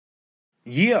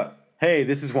Yeah. Hey,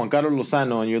 this is Juan Carlos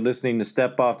Lozano, and you're listening to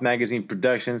Step Off Magazine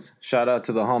Productions. Shout out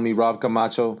to the homie Rob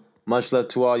Camacho. Much love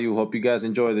to all you. Hope you guys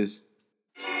enjoy this.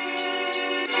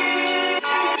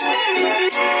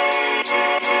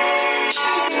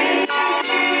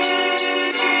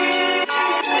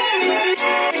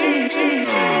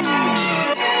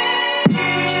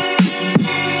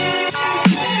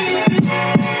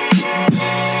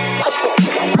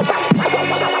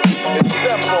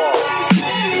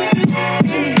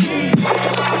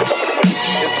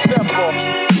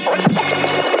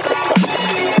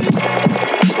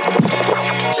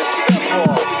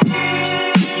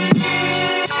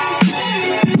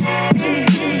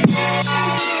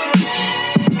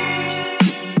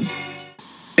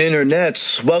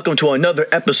 Internets, welcome to another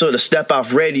episode of Step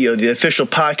Off Radio, the official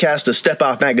podcast of Step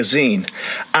Off Magazine.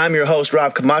 I'm your host,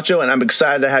 Rob Camacho, and I'm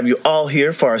excited to have you all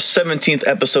here for our 17th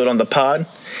episode on the pod.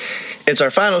 It's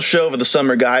our final show of the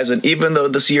summer, guys, and even though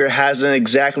this year hasn't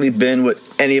exactly been what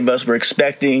any of us were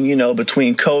expecting,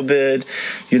 between COVID,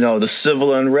 the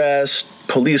civil unrest,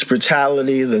 police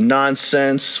brutality, the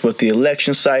nonsense with the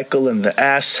election cycle and the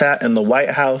asshat in the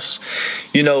White House,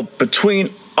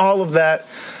 between all of that,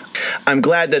 I'm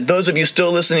glad that those of you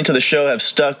still listening to the show have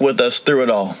stuck with us through it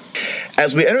all.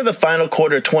 As we enter the final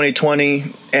quarter of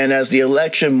 2020, and as the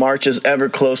election marches ever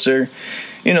closer,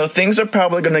 things are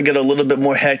probably going to get a little bit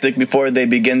more hectic before they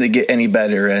begin to get any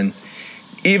better. And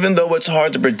even though it's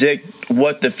hard to predict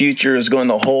what the future is going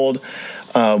to hold,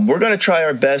 we're going to try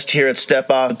our best here at Step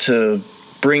Off to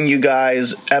bring you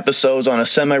guys episodes on a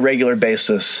semi-regular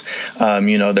basis.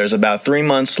 There's about 3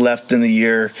 months left in the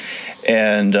year,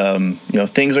 and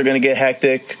things are going to get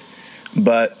hectic,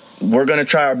 but we're going to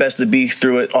try our best to be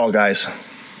through it all, guys.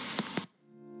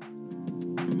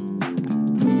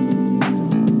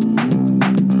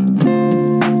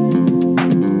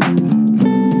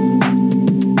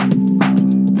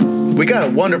 We got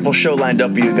a wonderful show lined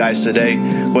up for you guys today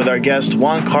with our guest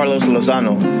Juan Carlos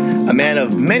Lozano, a man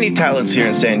of many talents here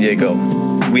in San Diego.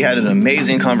 We had an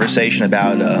amazing conversation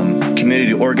about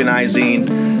community organizing,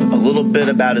 a little bit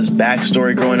about his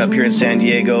backstory growing up here in San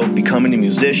Diego, becoming a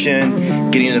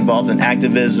musician, getting involved in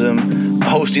activism,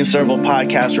 hosting several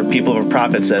podcasts for People Over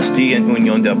Profits SD and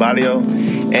Unión del Barrio,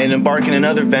 and embarking in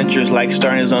other ventures like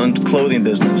starting his own clothing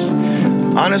business.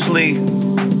 Honestly,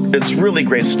 it's really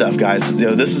great stuff, guys.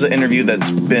 This is an interview that's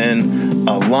been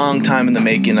a long time in the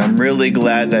making. I'm really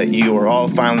glad that you are all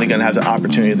finally going to have the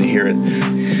opportunity to hear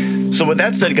it. So with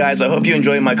that said, guys, I hope you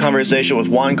enjoyed my conversation with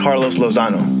Juan Carlos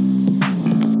Lozano.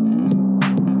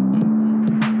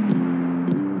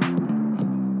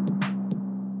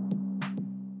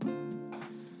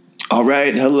 All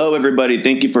right. Hello, everybody.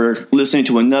 Thank you for listening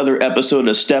to another episode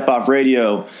of Step Off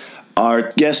Radio.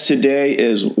 Our guest today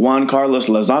is Juan Carlos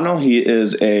Lozano. He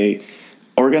is a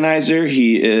organizer,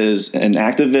 he is an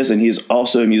activist, and he's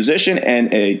also a musician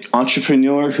and an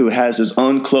entrepreneur who has his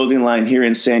own clothing line here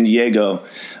in San Diego.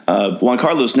 Juan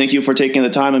Carlos, thank you for taking the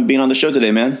time and being on the show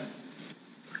today, man.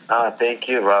 Thank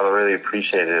you, Rob. I really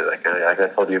appreciate it. Like I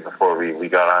told you before we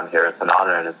got on here, it's an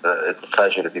honor and it's a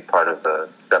pleasure to be part of the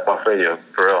Step Off Radio.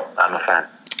 For real, I'm a fan.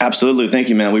 Absolutely. Thank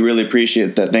you, man. We really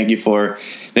appreciate that. Thank you for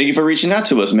reaching out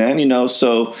to us, man.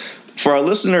 So for our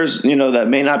listeners, that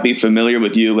may not be familiar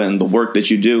with you and the work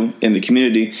that you do in the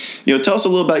community, tell us a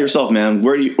little about yourself, man.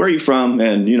 Where are you from?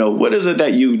 And, what is it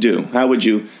that you do? How would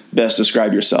you best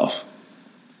describe yourself?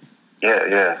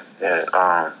 Yeah.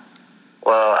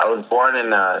 Well, I was born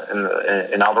in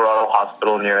Alvarado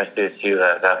Hospital near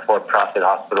SDSU, that for-profit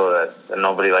hospital that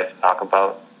nobody likes to talk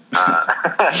about.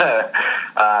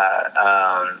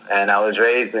 And I was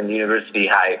raised in University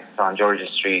Heights on Georgia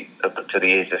Street up to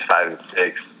the ages 5 and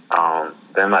 6.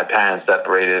 Then my parents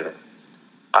separated.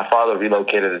 My father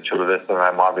relocated to Chula Vista, and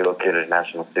my mom relocated to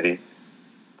National City.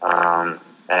 And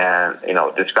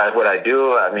describe what I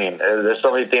do. I mean, there's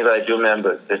so many things that I do, man.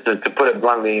 But just to put it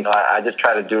bluntly, I just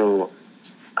try to do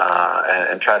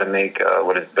and try to make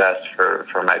what is best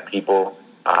for my people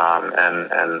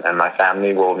and my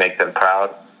family. Will make them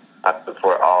proud. I put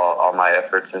all my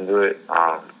efforts into it.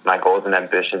 My goals and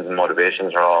ambitions and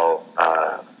motivations are all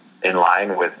in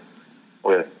line with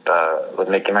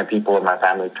making my people and my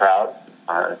family proud.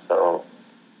 So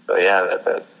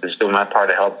yeah, just doing my part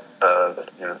to help the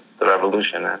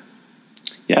revolution, man.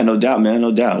 Yeah, no doubt, man,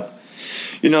 no doubt.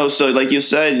 So like you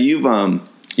said, you've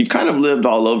kind of lived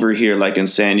all over here, like in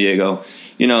San Diego.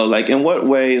 Like in what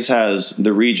ways has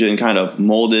the region kind of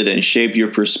molded and shaped your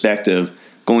perspective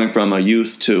going from a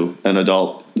youth to an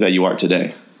adult that you are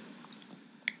today?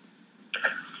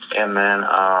 Yeah, man.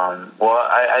 Well,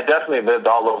 I definitely lived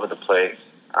all over the place.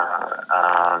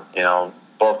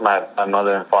 both my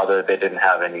mother and father, they didn't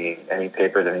have any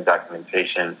papers, any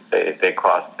documentation. They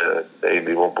crossed the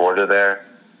illegal border there,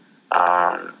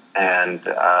 and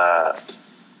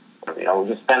we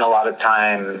just spent a lot of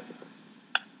time.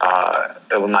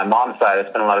 With my mom's side, I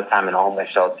spent a lot of time in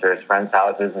homeless shelters, friends'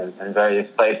 houses, and various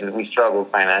places. We struggled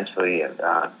financially, and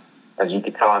as you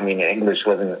could tell, I mean, English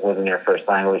wasn't your first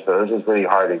language, so it was just really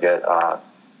hard to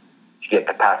get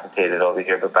capacitated over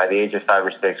here. But by the age of 5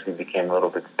 or 6, we became a little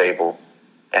bit stable.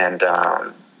 And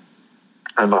on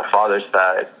my father's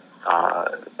side,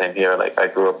 same here. Like, I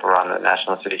grew up around the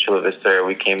National City, Chula Vista.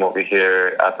 We came over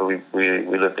here after we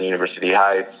lived in University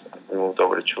Heights. We moved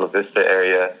over to Chula Vista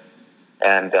area.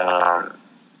 And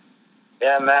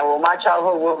yeah, man. Well, my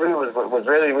childhood was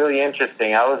really, really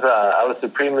interesting. I was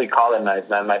supremely colonized,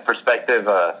 man. My perspective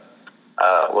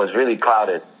was really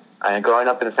clouded. And growing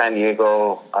up in San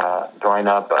Diego,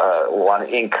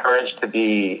 encouraged to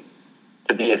be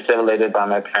assimilated by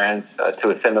my parents, to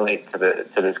assimilate to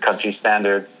this country's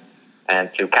standards,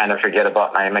 and to kind of forget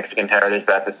about my Mexican heritage.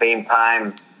 But at the same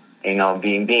time,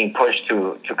 being pushed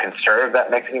to conserve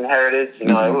that Mexican heritage.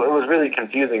 It was really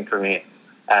confusing for me.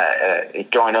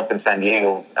 Growing up in San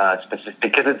Diego,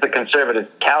 because it's a conservative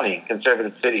county,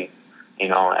 conservative city,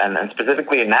 and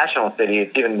specifically a national city,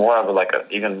 it's even more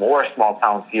of even more small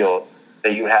town feel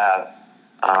that you have,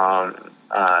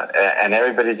 and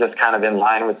everybody's just kind of in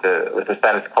line with the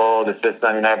status quo, the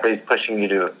system. Everybody's pushing you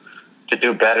to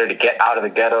do better, to get out of the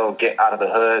ghetto, get out of the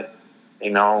hood,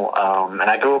 and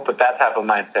I grew up with that type of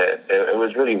mindset. It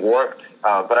was really warped.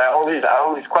 But I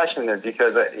always questioned it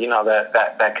because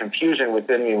that confusion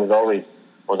within me was always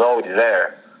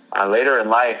there. Later in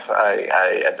life,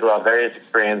 I throughout various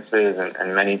experiences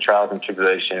and many trials and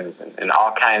tribulations and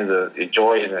all kinds of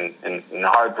joys and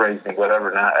heartbreaks and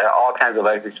whatever, all kinds of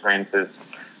life experiences,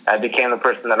 I became the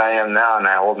person that I am now, and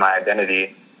I hold my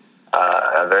identity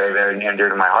very, very near and dear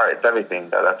to my heart. It's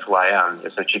everything. That's who I am. Yo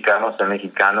soy Chicano, soy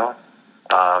Mexicano,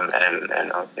 and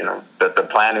the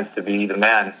plan is to be the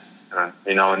man.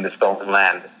 In the stolen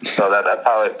land. So that's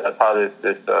how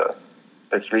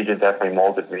this region definitely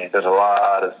molded me. There's a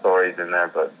lot of stories in there,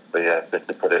 but yeah, just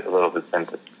to put it a little bit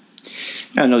simply.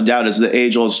 Yeah, no doubt. It's the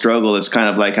age-old struggle. It's kind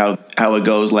of like how it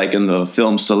goes, like in the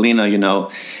film Selena.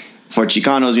 For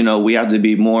Chicanos, we have to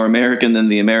be more American than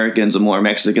the Americans and more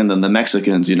Mexican than the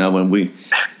Mexicans. When we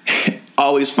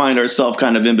always find ourselves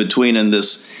kind of in between in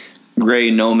this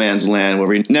gray no man's land where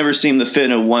we never seem to fit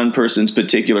in one person's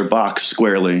particular box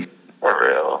squarely. For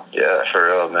real. Yeah, for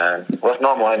real, man. What's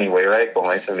normal anyway, right? Como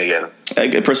dice Miguel.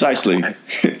 Precisely.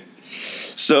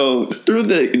 So through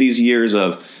these years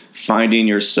of finding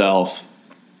yourself,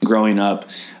 growing up,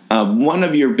 one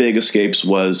of your big escapes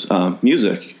was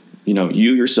music.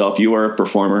 You yourself, you are a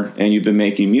performer, and you've been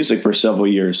making music for several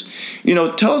years.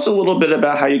 Tell us a little bit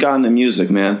about how you got into music,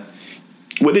 man.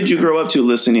 What did you grow up to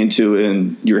listening to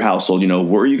in your household?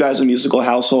 Were you guys a musical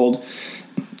household?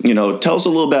 Tell us a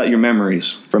little about your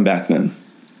memories from back then.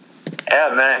 Yeah,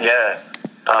 man, yeah.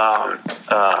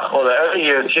 Well, the early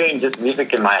years hearing just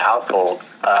music in my household.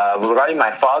 Regarding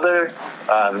my father,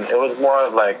 it was more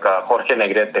of like Jorge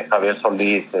Negrete, Javier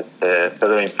Solís,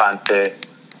 Pedro Infante,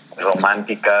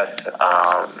 Románticas,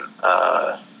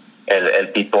 El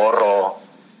Piporro,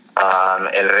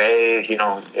 El Rey,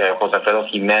 José Alfredo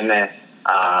Jiménez.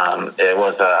 It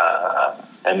was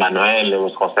Emmanuel, it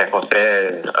was José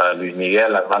José, Luis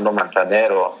Miguel, Armando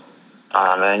Manzanero.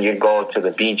 And you go to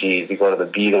the Bee Gees, you go to the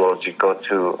Beatles, you go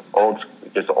to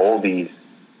oldies,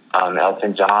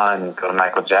 Elton John, you go to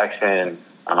Michael Jackson.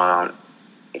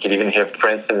 You could even hear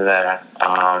Prince in there.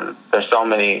 There's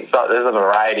there's a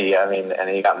variety. I mean, and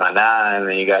then you got Maná, and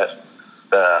then you got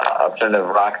the alternative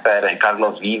rock side, and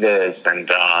Carlos Vives, and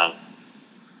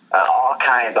all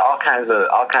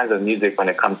kinds of music when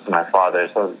it comes to my father.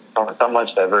 So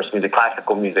much diverse music,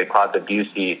 classical music, Claude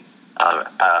Debussy,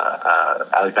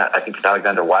 I think it's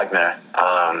Alexander Wagner.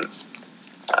 A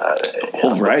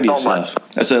whole variety of stuff.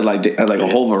 I said like a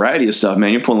whole variety of stuff,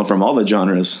 man. You're pulling from all the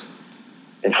genres.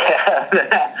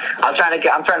 Yeah, I'm trying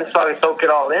to soak it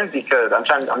all in because I'm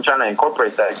trying to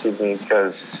incorporate that.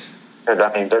 Because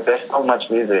I mean, there's so much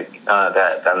music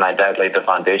that my dad laid the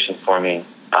foundation for me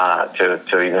to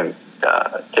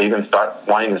even start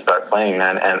wanting to start playing,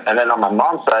 man. And then on my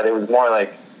mom's side, it was more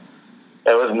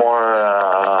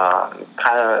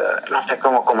kind of, no sé,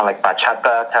 como like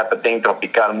bachata type of thing,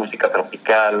 tropical, música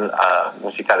tropical,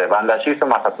 música de banda. She's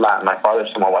from Mazatlán. My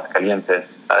father's from Aguascalientes.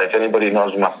 If anybody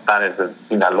knows Mazatlán, is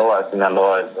Sinaloa.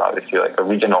 Sinaloa is obviously like a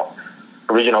regional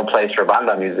place for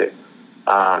banda music.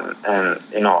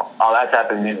 And all that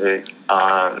type of music,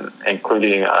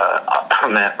 including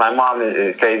my mom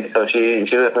is crazy, so she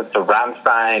listens to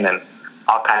Rammstein and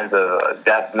all kinds of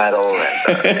death metal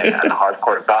and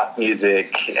hardcore goth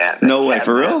music. And no way,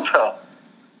 for real? So,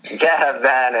 yeah,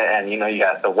 man, and you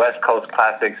got the West Coast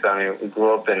classics. I mean, we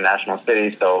grew up in National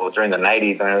City, so during the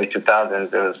 '90s and early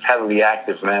 2000s, it was heavily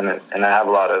active, man. And I have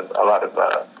a lot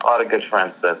of good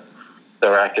friends that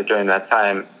were active during that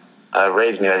time.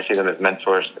 Raised me. I see them as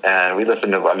mentors, and we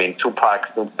listened to,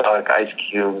 Tupac, Snoop Dogg, Ice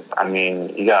Cube. I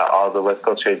mean, you got all the West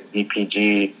Coast greats,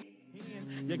 EPG.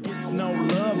 You get no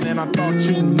love, man. I thought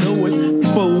you knew it,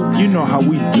 fool. You know how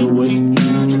we do it.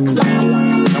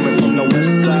 Coming from the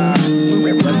west side,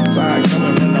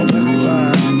 coming from the west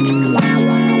side.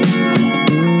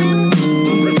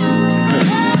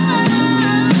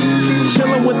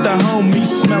 Chilling with the homies,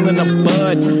 smelling a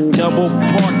bud. Double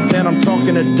park, then I'm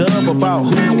talking to Dub about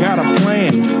who got a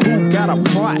plan, who got a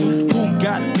plot, who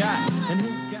got, and who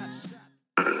got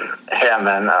shot. Yeah,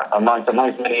 man, amongst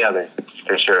many others,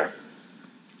 for sure.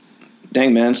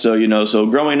 Dang, man. So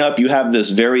growing up, you have this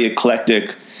very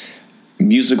eclectic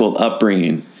musical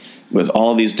upbringing with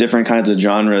all these different kinds of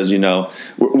genres,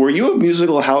 Were you a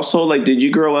musical household? Like, did you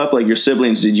grow up, like your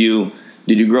siblings, did you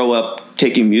grow up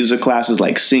taking music classes,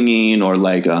 like singing or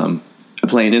like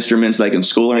playing instruments, like in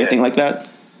school or anything like that?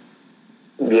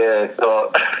 Yeah,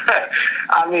 so,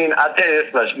 I'll tell you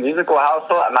this much. Musical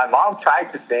household, my mom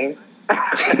tried to sing.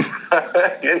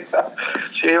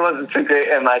 She wasn't too great,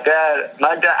 and my dad,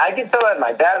 I can tell that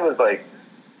my dad was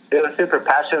super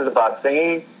passionate about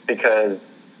singing because,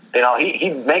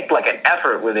 he'd make like an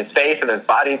effort with his face and his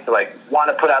body to want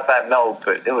to put out that note,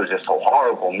 but it was just so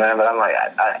horrible, man. But I'm like,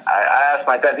 I asked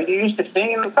my dad, did you used to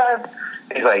sing in the past?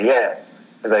 He's like, yeah.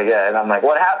 He's like, yeah. And I'm like,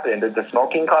 what happened? Did the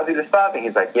smoking cause you to stop? And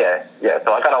he's like, yeah.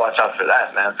 So I gotta watch out for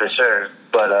that, man, for sure.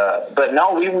 But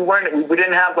no, we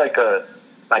didn't have like a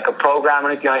program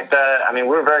or anything like that. I mean,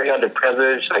 we were very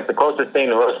underprivileged. Like the closest thing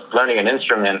to us learning an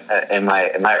instrument in my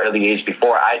early age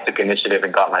before I took initiative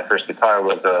and got my first guitar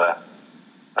was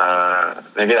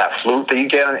maybe that flute that you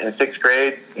get in 6th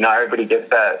grade. Everybody gets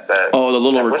that. Oh, the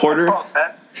little recorder.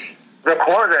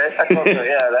 Recorder.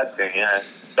 Yeah, that thing. Yeah,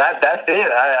 that's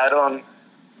it.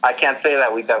 I can't say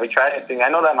that we tried anything. I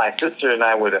know that my sister and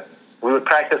I would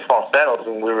practice falsettos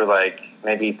when we were like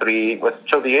maybe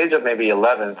till the age of maybe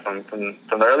 11. From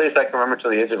the earliest I can remember till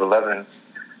the age of 11,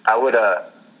 I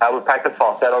would practice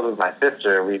falsettos with my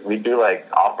sister. We do like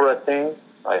opera things,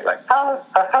 like ha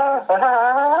ha ha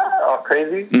ha, all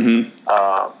crazy. Mm-hmm.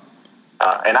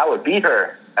 And I would beat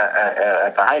her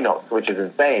at the high notes, which is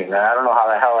insane. I don't know how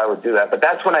the hell I would do that, but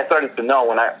that's when I started to know.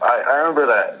 When I remember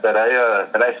that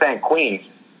I sang Queen.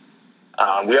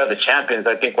 We Are the Champions.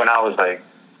 I think when I was like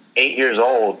 8 years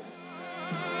old.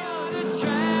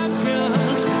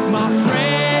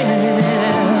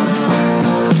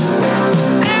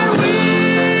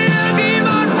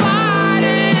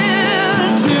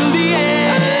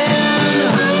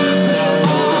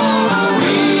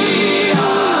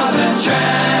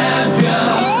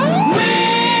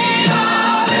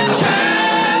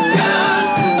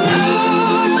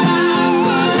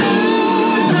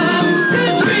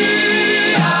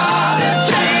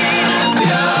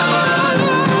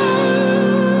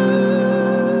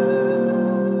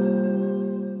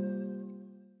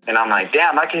 And I'm like,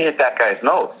 damn, I can hit that guy's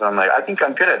notes. And I'm like, I think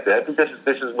I'm good at that. I think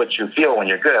this is what you feel when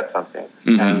you're good at something.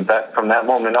 Mm-hmm. And from that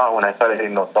moment on, when I started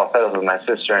hitting those falsettos with my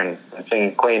sister and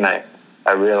singing Queen, I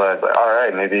realized, like, all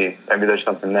right, maybe there's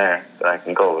something there that I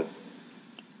can go with.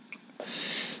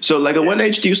 So, like, at what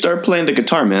age do you start playing the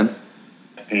guitar, man?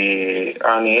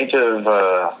 Around the age of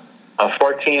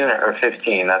 14 or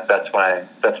 15. That's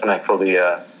when I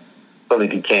fully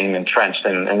became entrenched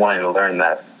in wanting to learn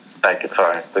that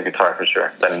guitar, the guitar for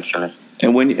sure, that instrument.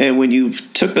 And when you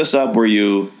took this up, were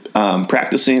you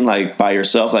practicing like by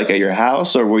yourself, like at your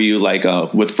house, or were you like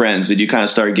with friends? Did you kind of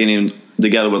start getting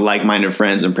together with like-minded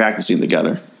friends and practicing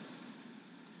together?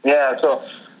 Yeah, so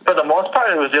for the most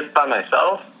part, it was just by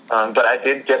myself. But I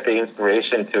did get the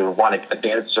inspiration to want to get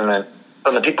the instrument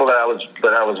from the people that I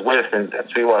was with at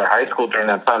Sweetwater High School during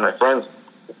that time. My friends.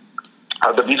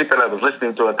 The music that I was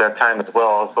listening to at that time as well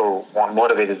also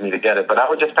motivated me to get it. But I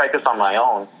would just practice on my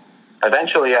own.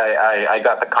 Eventually, I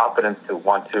got the confidence to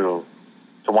want to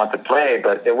play,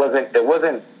 but it wasn't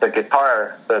the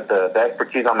guitar, the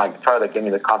expertise on my guitar that gave me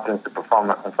the confidence to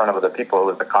perform in front of other people. It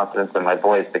was the confidence in my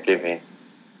voice that gave me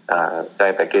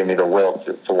that gave me the will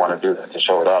to want to do that, to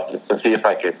show it off, to see if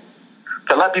I could,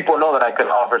 to let people know that I could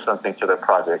offer something to their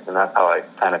project. And that's how I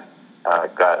kind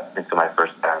of got into my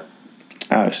first band.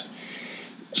 Nice.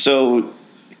 So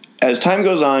as time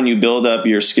goes on, you build up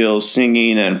your skills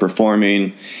singing and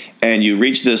performing, and you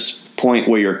reach this point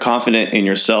where you're confident in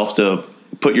yourself to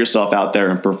put yourself out there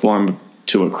and perform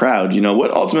to a crowd.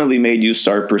 What ultimately made you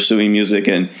start pursuing music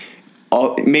and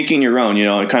making your own,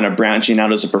 and kind of branching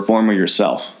out as a performer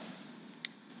yourself?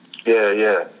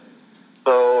 Yeah.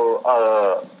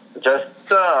 So just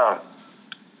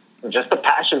the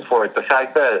passion for it. The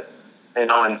fact that, in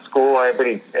school,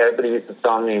 everybody used to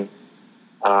tell me,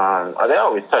 they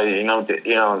always tell you,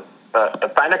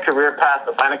 find a career path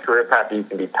that you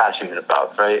can be passionate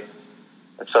about, right?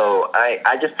 So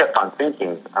I just kept on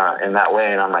thinking in that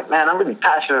way, and I'm like, man, I'm really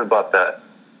passionate about that.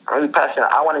 I'm really passionate.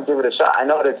 I want to give it a shot. I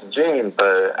know that it's a dream,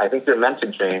 but I think you're meant to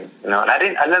dream, And I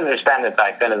didn't understand it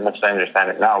back then as much as I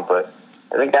understand it now, but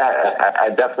I think I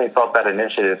definitely felt that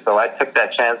initiative. So I took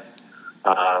that chance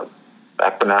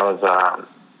back when I was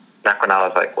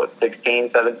like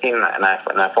 16, 17, and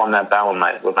I formed that band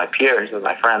with my peers, with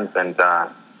my friends, and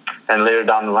later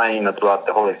down the line, throughout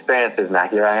the whole experience, now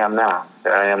here I am now.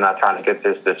 Here I am now trying to get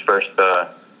this first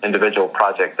individual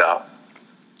project out.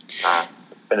 It's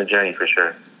been a journey for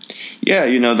sure. Yeah,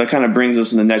 that kind of brings us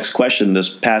to the next question. This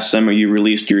past summer, you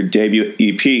released your debut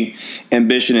EP,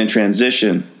 Ambition in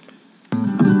Transition.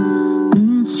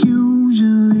 It's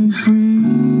usually free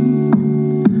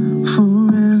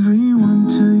for everyone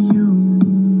to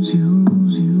use.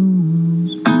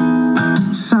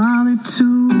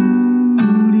 Solitude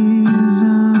is a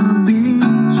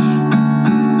bitch.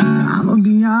 I'ma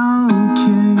be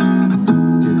okay.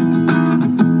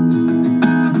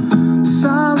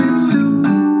 Solitude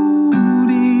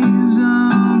is a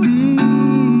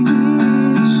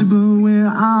bitch, but we're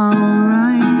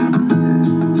alright.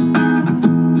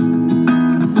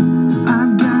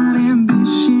 I've got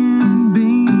ambition,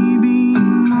 baby,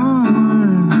 more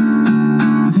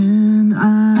than I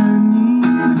need,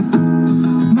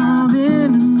 more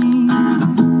than I need.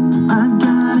 I've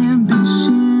got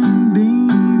ambition,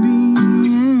 baby,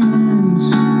 and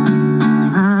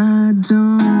I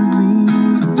don't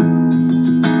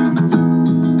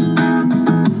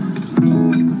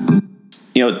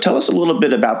bleed. Tell us a little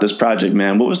bit about this project,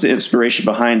 man. What was the inspiration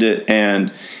behind it?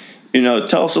 And,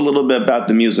 tell us a little bit about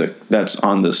the music that's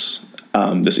on this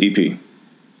EP.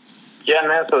 Yeah,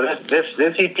 man. So this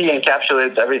EP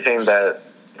encapsulates everything that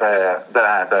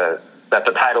the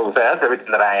title says,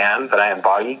 everything that I am, that I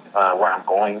embody, where I'm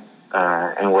going,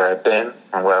 and where I've been,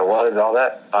 and where I was, all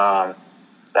that.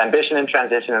 Ambition in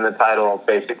Transition in the title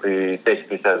basically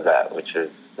says that, which is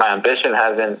my ambition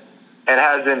hasn't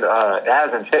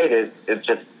faded. It's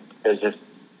just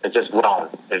grown.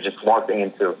 It's just morphing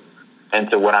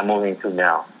into what I'm moving to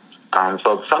now.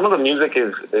 So some of the music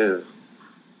is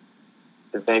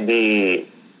maybe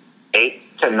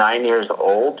 8 to 9 years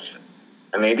old,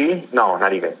 maybe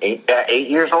not even 8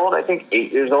 years old. I think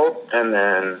 8 years old, and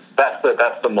then that's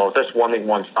the most. That's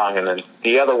one song, and then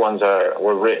the other ones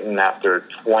were written after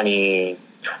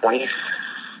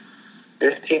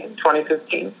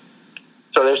 2015.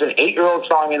 So there's an 8-year-old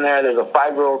song in there. There's a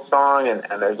 5-year-old song, and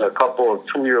there's a couple of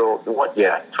 2-year-old, 2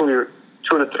 to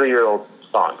 3-year-old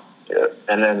songs. Yeah.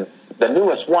 And then the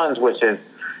newest ones, which is,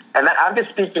 and I'm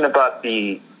just speaking about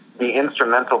the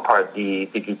instrumental part, the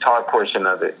guitar portion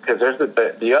of it, because there's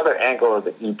the other angle of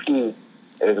the EP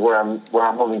is where I'm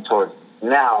moving towards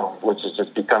now, which is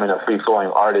just becoming a free flowing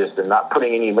artist and not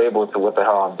putting any labels to what the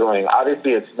hell I'm doing.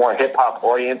 Obviously, it's more hip hop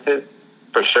oriented.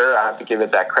 For sure, I have to give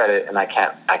it that credit, and I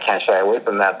can't shy away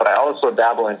from that. But I also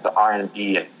dabble into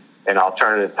R&B and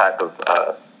alternative type of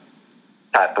a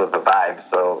vibe.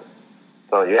 So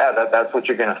yeah, that's what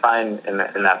you're gonna find in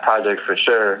that project for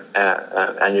sure,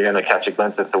 and you're gonna catch a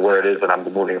glimpse into where it is that I'm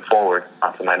moving forward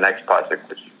onto my next project,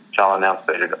 which I'll announce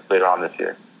later on this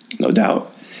year. No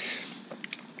doubt.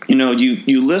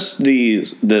 You list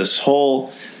this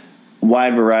whole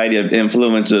wide variety of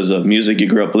influences of music you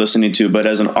grew up listening to, but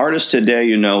as an artist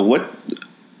today, I know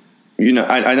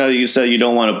you said you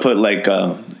don't want to put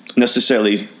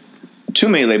necessarily too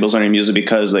many labels on your music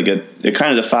because it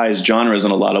kind of defies genres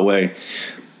in a lot of way.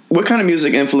 What kind of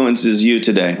music influences you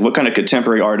today? What kind of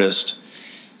contemporary artist,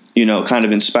 kind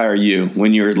of inspire you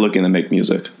when you're looking to make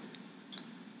music?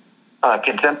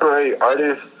 Contemporary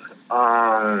artists,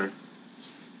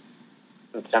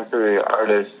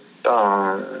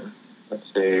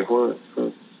 let's see, who?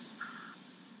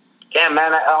 Yeah,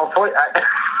 man, I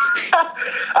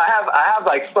have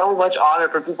so much honor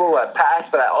for people who have passed,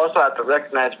 but I also have to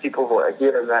recognize people who are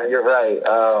here, man. You're right.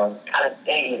 God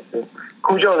dang it.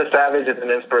 Cujo the Savage is an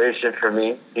inspiration for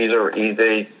me. He's a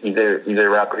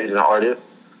rapper, he's an artist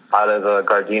out of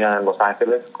Gardena in Los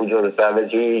Angeles. Cujo the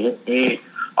Savage, he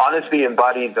honestly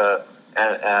embodies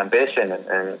ambition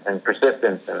and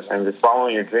persistence and just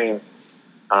following your dreams.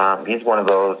 He's one of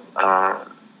those.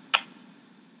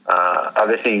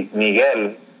 Obviously,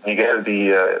 Miguel,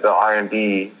 the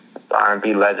R&B the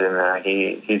R&B legend.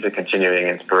 He's a continuing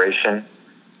inspiration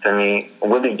to me.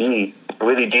 Willie D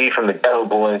from the Ghetto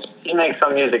Boys. He makes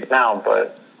some music now,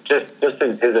 but just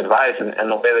his advice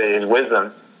and the way that his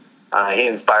wisdom, he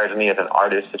inspires me as an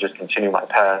artist to just continue my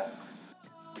path.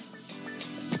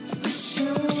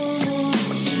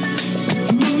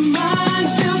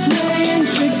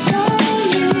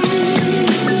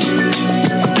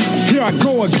 Here I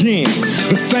go again,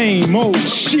 the same old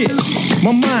shit.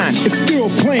 My mind is still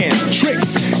playing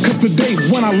tricks, cause today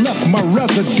when I left my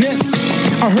residence,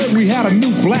 I heard we had a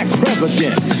new black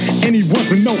president, and he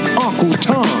wasn't no Uncle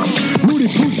Tom. Rudy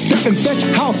Pooh step and fetch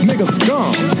house nigga scum,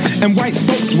 and white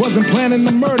folks wasn't planning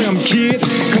to murder him, kid,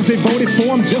 cause they voted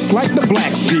for him just like the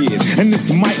blacks did. And this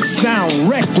might sound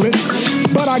reckless,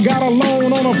 but I got a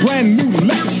loan on a brand new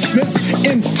Lexus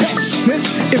in Texas.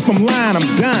 If I'm lying,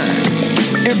 I'm dying.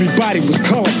 Everybody was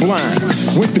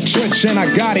colorblind. Went to church and I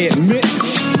gotta admit,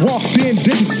 walked in,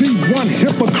 didn't see one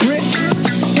hypocrite.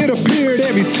 It appeared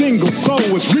every single soul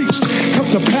was reached,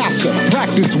 cause the pastor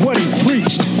practiced what he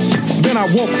preached. Then I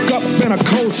woke up in a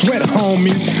cold sweat,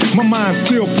 homie. My mind's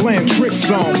still playing tricks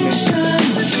on me.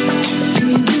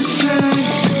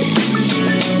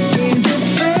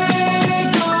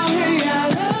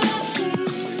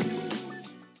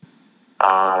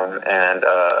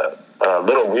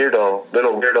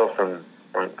 Little weirdo from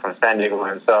San Diego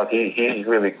himself. He's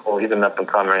really cool. He's an up and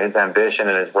comer. His ambition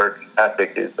and his work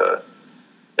ethic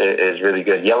is really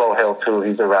good. Yellow Hill too.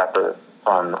 He's a rapper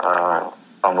from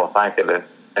Los Angeles,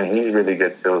 and he's really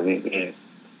good too. He's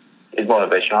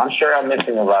motivational. I'm sure I'm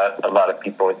missing a lot of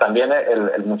people. También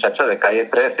el muchacho de Calle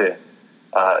 13.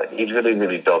 He's really,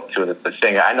 really dope too. The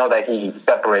singer. I know that he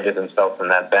separated himself from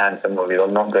that band. Se me olvidó el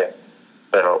nombre,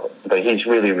 but he's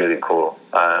really, really cool.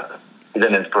 He's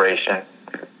an inspiration.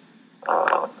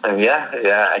 And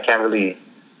I can't really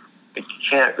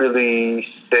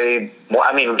say more.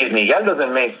 I mean, Miguel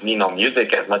doesn't make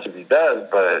music as much as he does,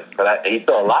 but he's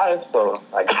still alive, so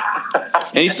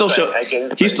and he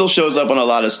still shows up on a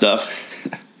lot of stuff.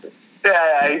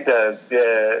 Yeah, he does.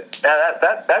 Yeah,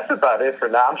 that's about it for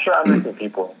now. I'm sure I'm missing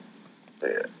people.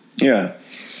 Yeah.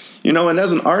 And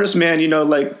as an artist, man,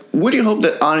 what do you hope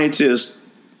that Onyx,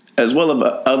 as well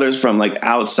as others from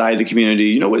outside the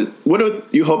community, what do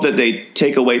you hope that they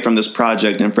take away from this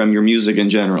project and from your music in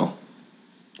general?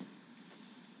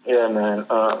 Yeah, man.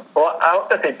 Well, I hope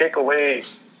that they take away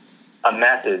a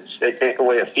message. They take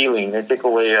away a feeling. They take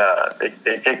away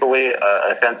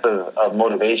a sense of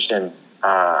motivation,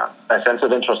 a sense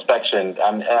of introspection.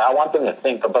 I want them to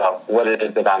think about what it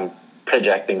is that I'm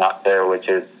projecting out there, which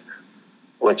is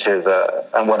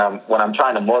and what I'm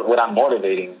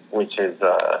motivating, which is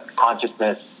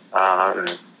consciousness,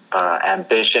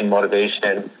 ambition,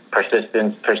 motivation,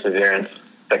 persistence, perseverance,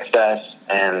 success,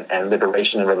 and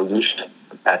liberation and revolution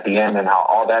at the end, and how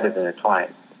all that is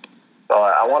intertwined. So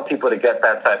I want people to get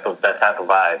that type of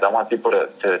vibes. I want people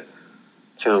to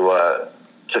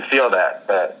feel that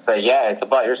it's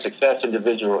about your success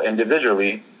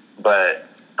individually, but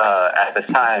at the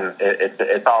time,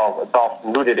 it's all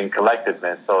rooted in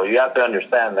collectiveness. So you have to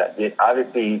understand that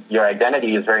obviously your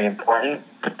identity is very important,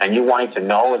 and you wanting to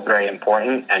know is very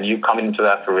important, and you coming to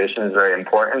that fruition is very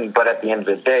important. But at the end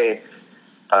of the day,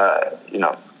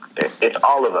 it's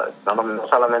all of us. No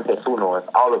solamente es uno, it's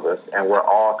all of us, and we're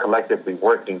all collectively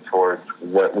working towards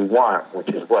what we want, which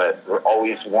is what we're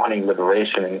always wanting: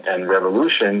 liberation and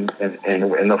revolution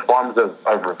in the forms of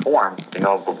reform.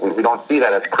 But we don't see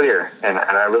that as clear, and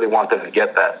I really want them to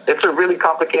get that. It's a really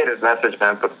complicated message,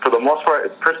 man, but for the most part,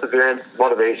 it's perseverance,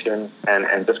 motivation,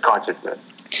 and just consciousness.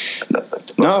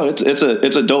 No, it's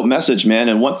a dope message, man.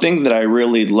 And one thing that I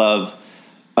really love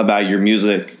about your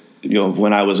music,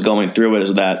 when I was going through it,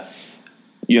 is that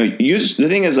the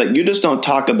thing is you just don't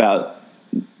talk about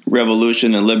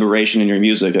revolution and liberation in your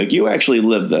music. You actually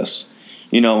live this.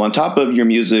 On top of your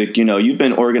music, you've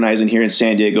been organizing here in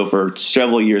San Diego for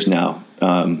several years now.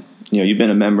 You've been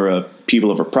a member of People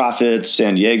Over Profits,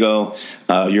 San Diego.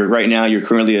 You're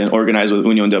currently an organizer with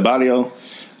Unión del Barrio.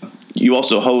 You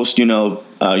also host, your own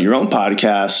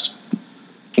podcast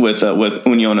with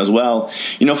Unión as well.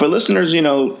 For listeners,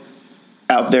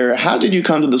 out there, how did you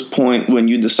come to this point when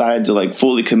you decided to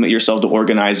fully commit yourself to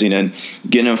organizing and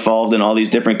get involved in all these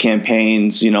different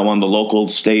campaigns, on the local,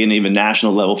 state, and even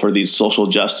national level for these social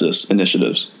justice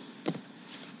initiatives?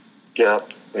 Yeah.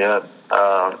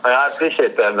 I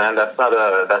appreciate that, man. That's not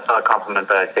a compliment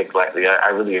that I take lightly. I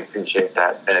really appreciate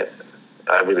that.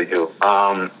 I really do.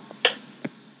 I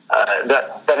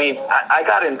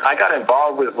got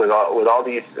involved with all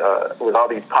these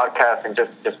podcasts and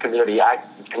just community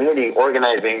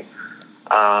organizing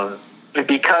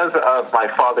because of my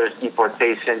father's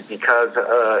deportation, because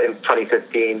in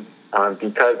 2015,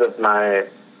 because of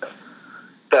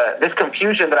this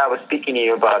confusion that I was speaking to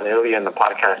you about earlier in the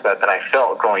podcast that I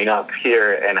felt growing up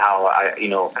here, and how at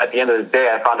the end of the day,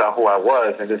 I found out who I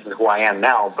was, and this is who I am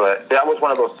now. But that was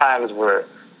one of those times where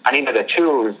I needed to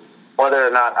choose whether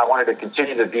or not I wanted to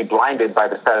continue to be blinded by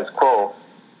the status quo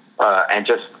and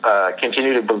just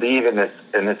continue to believe in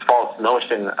this false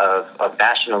notion of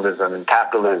nationalism and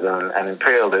capitalism and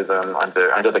imperialism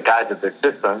under the guise of the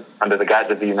system, under the guise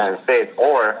of the United States,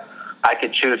 or I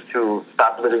could choose to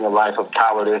stop living a life of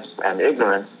cowardice and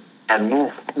ignorance and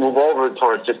move over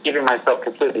towards just giving myself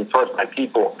completely towards my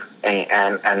people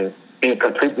and being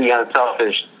completely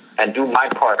unselfish and do my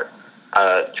part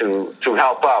to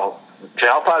help out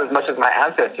as much as my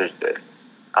ancestors did.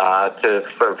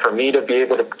 For me to be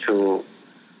able to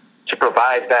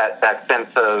provide that sense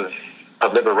of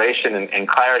liberation and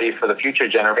clarity for the future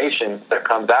generations that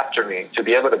comes after me, to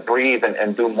be able to breathe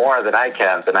and do more than I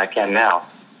can now,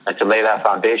 and to lay that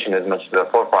foundation as much as the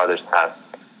forefathers have.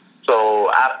 So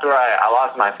after I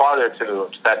lost my father to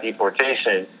that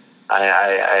deportation,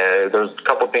 there was a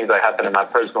couple things that happened in my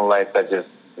personal life that just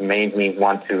made me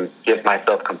want to give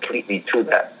myself completely to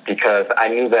that, because I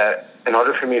knew that in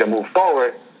order for me to move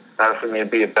forward, in order for me to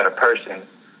be a better person,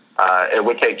 it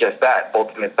would take just that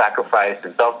ultimate sacrifice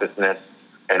and selflessness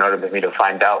in order for me to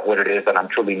find out what it is that I'm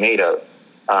truly made of.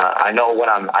 I know what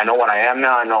I am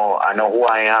now. I know who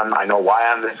I am. I know why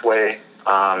I'm this way.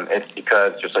 It's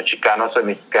because yo soy Chicano, soy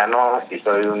Mexicano, y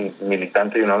soy un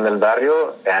militante y un hombre del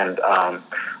barrio, and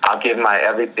I'll give my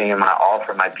everything and my all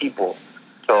for my people.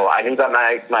 So I knew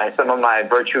that some of my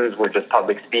virtues were just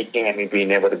public speaking and me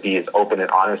being able to be as open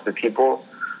and honest to people,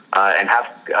 and I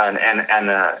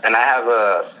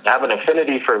have an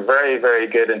affinity for very, very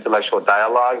good intellectual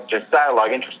dialogue, just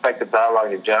dialogue, introspective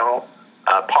dialogue in general.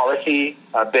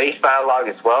 Policy-based dialogue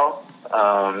as well,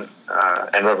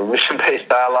 and revolution-based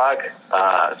dialogue.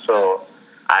 So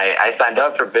I signed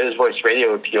up for Biz Voice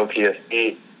Radio with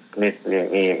POPSC.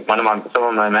 Some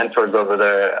of my mentors over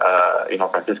there,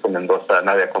 Francisco Mendoza,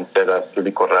 Nadia Contreras,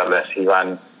 Rudy Corrales,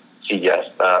 Ivan Sillas,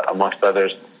 amongst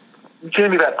others, gave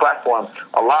me that platform,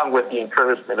 along with the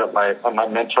encouragement of my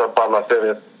mentor, Pablo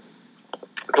Aceves,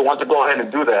 to want to go ahead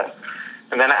and do that.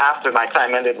 And then after my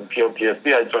time ended in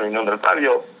POPSC, I joined Unión del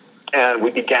Barrio, and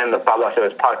we began the Pablo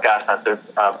Aceves podcast after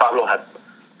Pablo had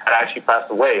actually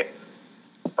passed away.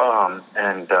 And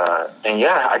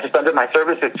I just ended my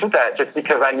services to that, just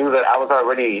because I knew that I was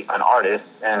already an artist,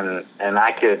 and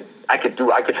I could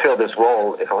fill this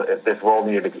role if this role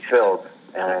needed to be filled.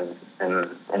 And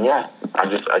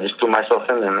I just threw myself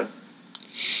in there.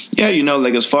 Yeah,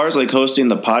 like as far as like hosting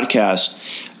the podcast,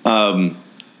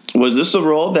 was this a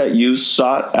role that you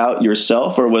sought out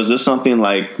yourself, or was this something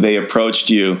like they approached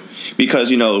you? Because,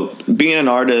 being an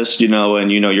artist,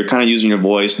 and, you're kind of using your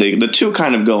voice, the two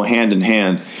kind of go hand in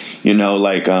hand,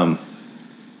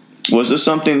 was this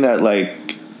something that like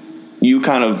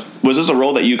was this a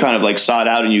role that you kind of like sought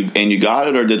out and you got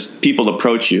it, or did people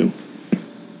approach you?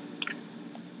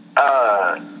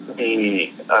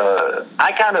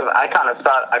 I kind of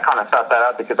sought that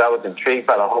out because I was intrigued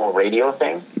by the whole radio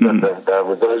thing,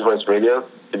 the Village Voice Radio,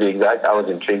 to be exact. I was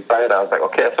intrigued by it. I was like,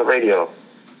 okay, it's a radio.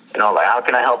 Like, how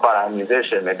can I help out? I'm a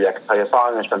musician. Maybe I can play a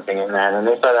song or something in there. And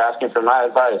they started asking for my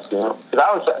advice, because I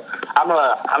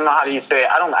don't know how do you say it.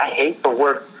 I hate the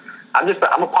word. I'm a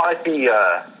policy.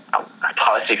 I'm a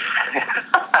policy.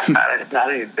 How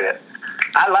do you say it?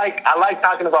 I like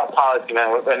talking about policy,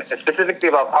 man. Specifically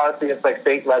about policy, it's like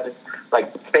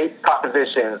state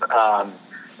propositions,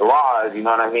 laws. You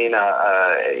know what I mean?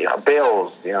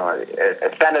 Bills.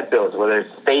 Senate bills, whether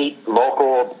it's state,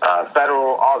 local,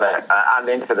 federal, all that. I'm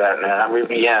into that, man. I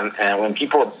really am. And when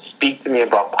people speak to me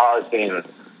about policy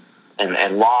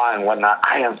and law and whatnot,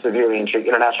 I am severely intrigued.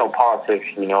 International politics,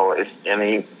 you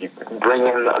bring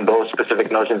in those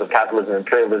specific notions of capitalism,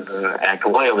 imperialism, and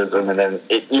colonialism, and then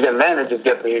it just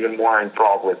gets me even more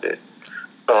enthralled with it.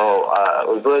 So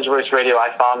with Village Voice Radio,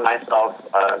 I found myself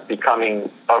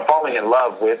falling in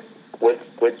love with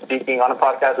speaking on a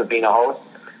podcast, with being a host.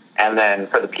 And then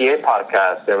for the PA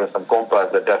podcast, there were some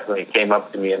compas that definitely came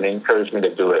up to me and they encouraged me to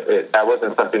do it. That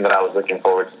wasn't something that I was looking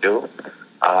forward to do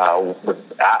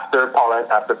after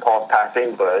Paul's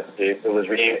passing, but it was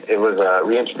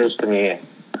reintroduced to me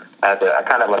as a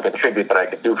kind of like a tribute that I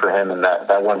could do for him, and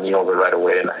that won me over right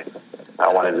away, and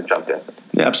I wanted to jump in.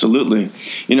 Yeah, absolutely.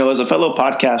 As a fellow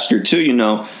podcaster too,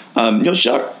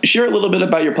 share a little bit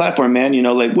about your platform, man.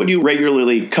 Like, what do you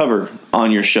regularly cover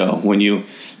on your show when you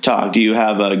talk? Do you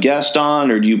have a guest on,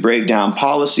 or do you break down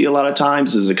policy a lot of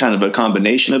times? Is it kind of a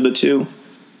combination of the two?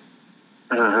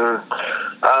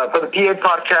 For the PA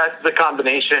podcast, it's a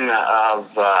combination of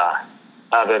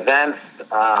events,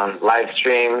 live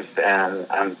streams,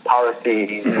 and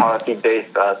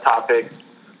policy-based topics.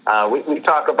 We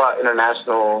talk about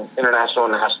international, national,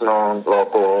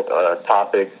 local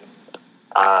topics.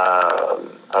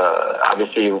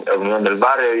 Obviously, Unión del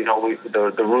Barrio,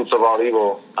 the roots of all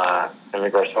evil in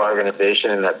regards to our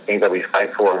organization and the things that we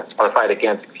fight for, or fight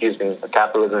against,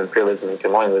 capitalism, imperialism, and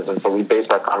colonialism. So we base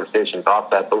our conversations off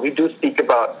that. But we do speak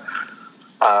about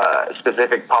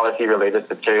specific policy-related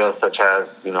materials, such as,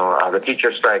 the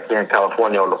teacher strike here in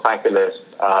California or Los Angeles,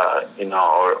 or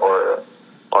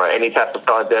any type of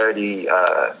solidarity,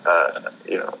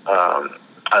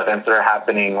 events that are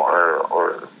happening,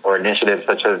 or initiatives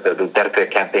such as the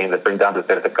Duterte campaign, the Bring Down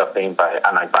Duterte campaign by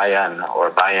Ana Bayan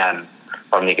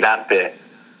or Migrante.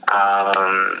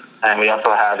 And we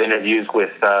also have interviews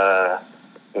with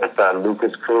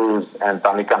Lucas Cruz and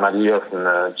Tommy Camarillo from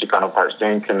the Chicano Park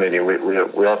Steering Committee.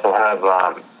 We also have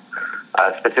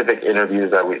specific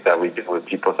interviews that we do with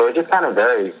people. So it just kind of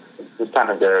varies.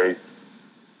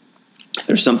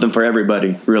 There's something for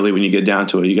everybody, really, when you get down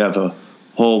to it. You have a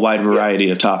whole wide variety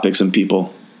of topics and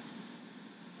people.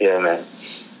 Yeah, man.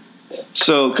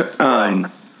 So,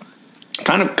 kind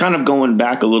of going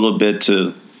back a little bit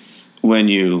to when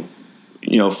you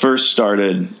first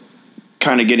started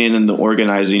kind of getting into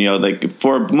organizing, like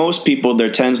for most people,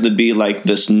 there tends to be like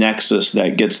this nexus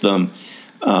that gets them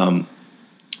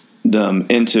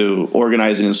into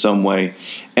organizing in some way.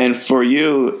 And for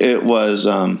you, it was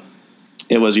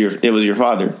your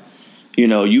father.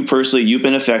 You've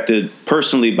been affected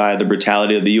personally by the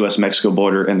brutality of the U.S.-Mexico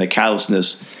border and the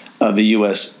callousness of the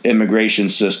U.S. immigration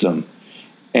system.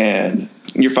 And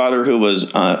your father, who was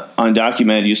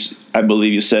undocumented, I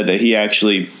believe you said that he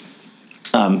actually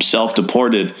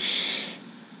self-deported.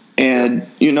 And,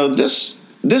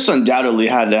 this undoubtedly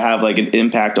had to have like an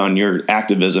impact on your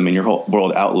activism and your whole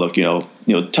world outlook.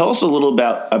 Tell us a little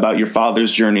about your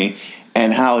father's journey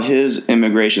and how his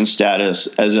immigration status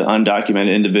as an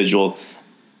undocumented individual,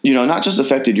 not just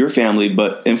affected your family,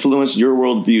 but influenced your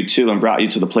worldview too and brought you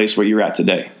to the place where you're at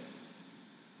today.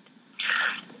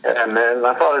 Yeah, man,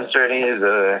 my father's journey is,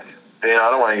 I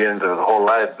don't want to get into the whole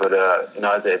life, but,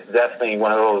 it's definitely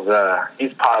one of those,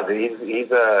 he's positive. He's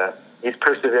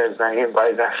perseverance, man. He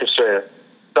embodies that for sure.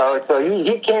 So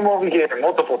he came over here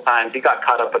multiple times. He got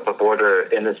caught up at the border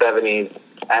in the 70s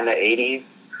and the 80s.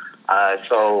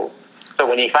 So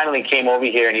when he finally came over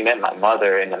here and he met my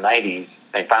mother in the 90s,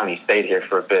 and finally stayed here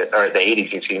for a bit, or the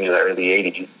 80s, the early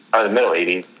 80s, or the middle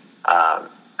 80s,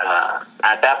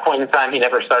 at that point in time, he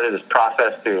never started his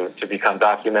process to become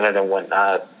documented and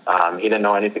whatnot. He didn't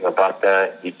know anything about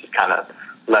that. He just kind of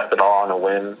left it all on a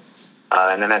whim.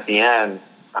 And then at the end,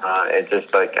 it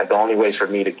just like the only way for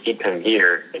me to keep him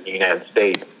here in the United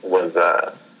States was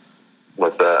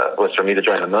for me to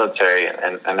join the military.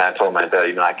 And I told my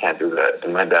dad, I can't do that.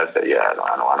 And my dad said, yeah,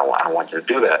 I don't want you to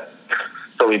do that.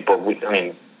 So he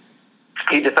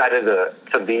decided to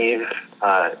leave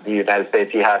the United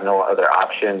States. He had no other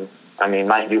option. I mean,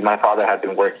 mind you, my father had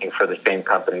been working for the same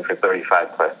company for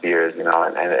 35 plus years, and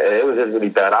it was just really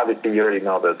bad. Obviously, you already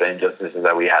know the injustices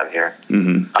that we have here.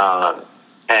 Mm-hmm.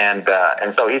 And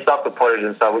so he self-supported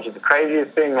himself, which is the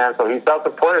craziest thing, man. So he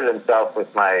self-supported himself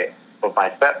with my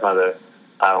stepmother,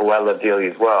 who I love dearly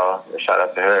as well. Shout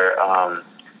out to her.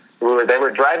 They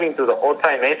were driving through the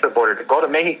Otay Mesa border to go to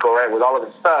Mexico, right, with all of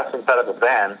his stuff inside of a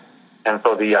van. And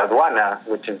so the aduana,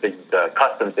 which is the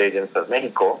customs agents of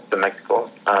Mexico,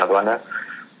 aduana,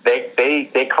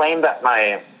 they claimed that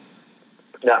my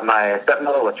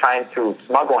stepmother was trying to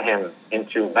smuggle him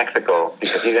into Mexico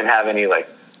because he didn't have any like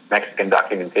Mexican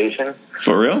documentation.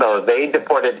 For real? So they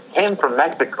deported him from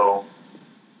Mexico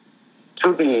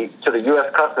to the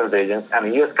U.S. customs agents, and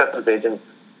the U.S. customs agents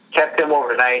kept him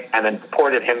overnight and then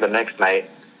deported him the next night.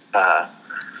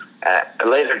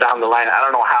 Later down the line, I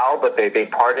don't know how, but they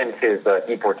pardoned his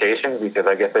deportation because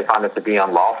I guess they found it to be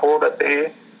unlawful that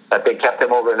they kept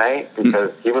him overnight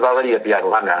because he was already at the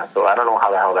aduana. So I don't know how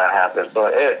the hell that happened.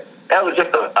 So that was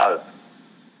just a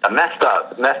messed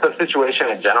up situation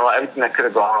in general. Everything that could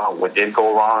have gone wrong, what did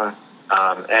go wrong,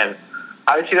 and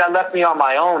obviously that left me on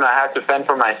my own. I had to fend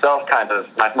for myself, kind of.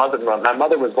 My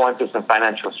mother was going through some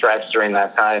financial stress during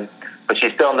that time, but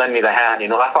she still lent me the hand.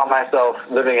 I found myself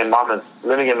living in mama's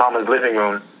living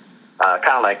room, kind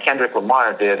of like Kendrick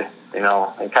Lamar did,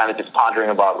 and kind of just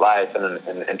pondering about life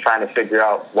and trying to figure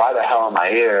out why the hell am I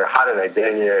here? How did I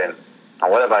get here? And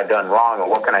what have I done wrong? Or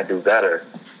what can I do better?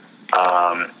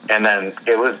 And then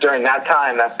it was during that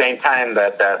same time,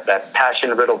 that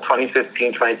passion-riddled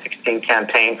 2015-2016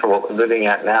 campaign for what we're living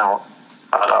at now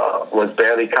was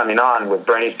barely coming on, with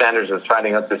Bernie Sanders was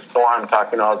fighting up this storm,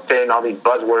 saying all these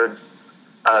buzzwords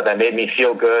that made me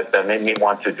feel good, that made me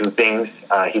want to do things.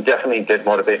 He definitely did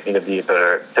motivate me to be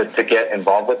to get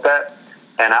involved with that.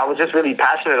 And I was just really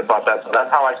passionate about that. So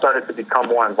that's how I started to become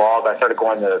more involved. I started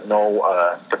going to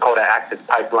Dakota Access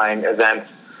Pipeline events.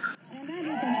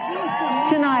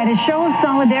 Tonight, a show of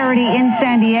solidarity in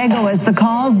San Diego as the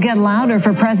calls get louder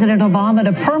for President Obama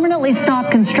to permanently stop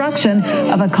construction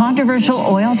of a controversial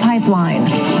oil pipeline.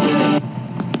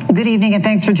 Good evening, and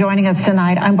thanks for joining us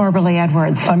tonight. I'm Barbara Lee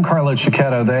Edwards. I'm Carlo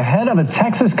Cicchetto. The head of a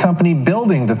Texas company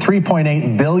building the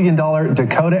 $3.8 billion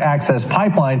Dakota Access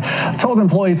Pipeline told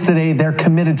employees today they're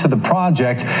committed to the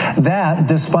project. That,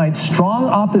 despite strong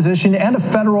opposition and a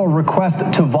federal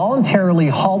request to voluntarily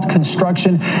halt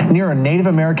construction near a Native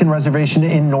American reservation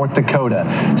in North Dakota.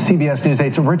 CBS News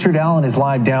 8's Richard Allen is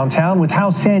live downtown with how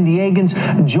San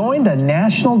Diegans joined a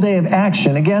national day of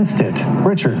action against it.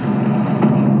 Richard.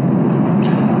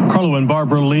 Carlo and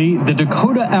Barbara Lee, the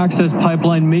Dakota Access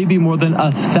Pipeline may be more than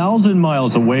 1,000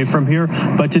 miles away from here,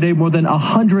 but today more than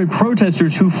 100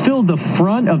 protesters who filled the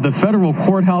front of the federal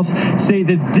courthouse say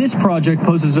that this project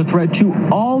poses a threat to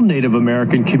all Native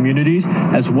American communities,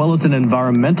 as well as an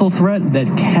environmental threat that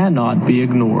cannot be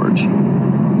ignored.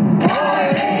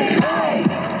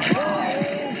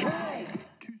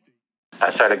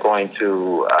 I started going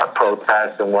to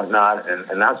protests and whatnot,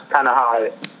 and that's kind of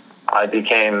how I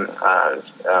became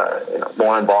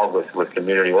more involved with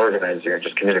community organizing and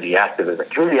just community activism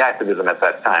at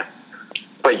that time.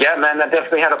 But yeah, man, that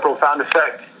definitely had a profound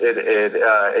effect.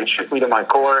 It shook me to my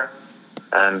core,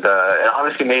 and it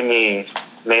honestly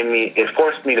it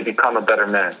forced me to become a better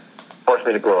man, forced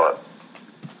me to grow up.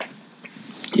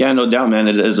 Yeah, no doubt, man.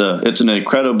 It's an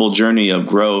incredible journey of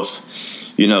growth,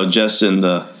 just in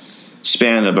the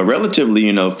span of a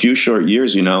relatively, few short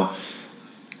years,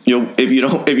 if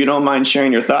you don't mind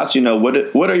sharing your thoughts,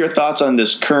 what are your thoughts on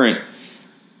this current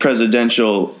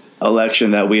presidential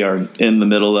election that we are in the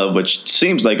middle of, which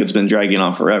seems like it's been dragging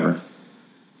on forever?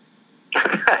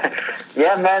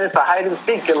 Yeah, man, it's a hide and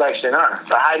seek election, huh?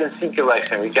 It's a hide and seek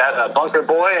election. We got Bunker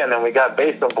Boy, and then we got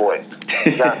Baseball Boy.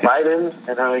 We got Biden,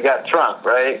 and then we got Trump,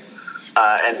 right?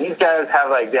 And these guys have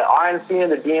the RNC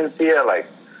and the DNC are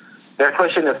they're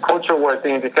pushing this culture war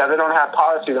thing because they don't have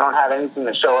policy, they don't have anything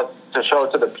to show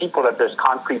to the people that there's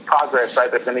concrete progress,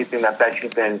 right? There's anything that's actually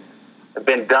been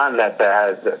done that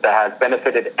has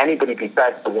benefited anybody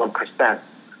besides the 1%.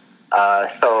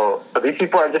 So these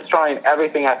people are just throwing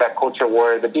everything at that culture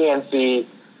war. The DNC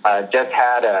just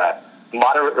had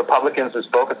moderate Republicans who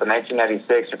spoke at the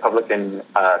 1996 Republican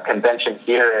convention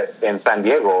here in San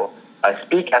Diego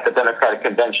speak at the Democratic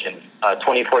convention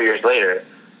 24 years later.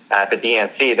 At the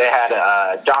DNC, they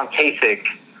had John Kasich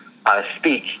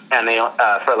speak, and they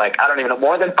for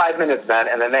more than 5 minutes, man.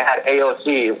 And then they had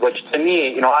AOC, which to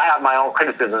me, I have my own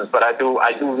criticisms, but I do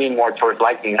lean more towards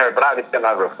liking her. But obviously, I'm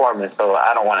not a reformist, so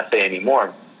I don't want to say any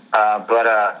more.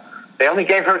 But they only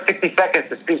gave her 60 seconds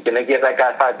to speak, and they gave that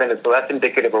guy 5 minutes. So that's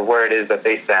indicative of where it is that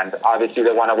they stand. Obviously,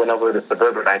 they want to win over the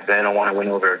suburbanites. They don't want to win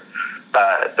over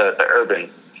the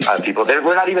urban people.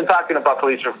 We're not even talking about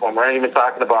police reform. We're not even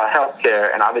talking about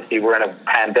healthcare. And obviously, we're in a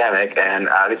pandemic. And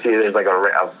obviously, there's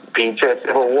a being to a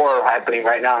civil war happening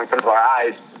right now in front of our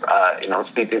eyes.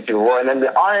 Speaking civil war. And then the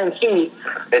RNC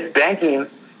is banking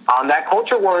on that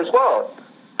culture war as well.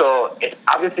 So it's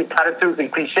obviously platitudes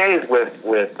and cliches with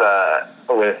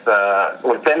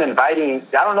them inviting.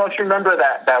 I don't know if you remember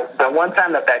that one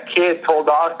time that kid told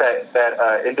off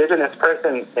that indigenous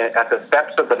person at the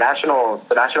steps of the national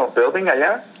building.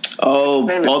 Yeah. Oh,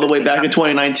 all the way back in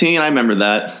 2019. I remember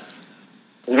that.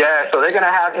 Yeah. So they're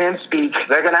gonna have him speak.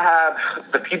 They're gonna have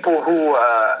the people who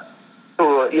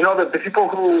the people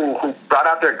who brought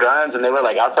out their guns and they were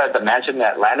outside the mansion in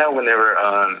Atlanta when they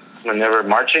were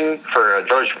marching for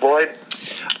George Floyd.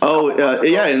 Oh,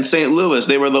 yeah, in St. Louis,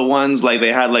 they were the ones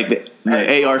they had the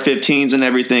AR-15s and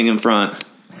everything in front.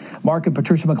 Mark and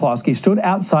Patricia McCloskey stood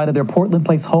outside of their Portland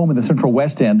Place home in the Central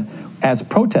West End as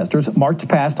protesters marched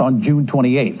past on June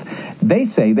 28th. They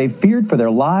say they feared for their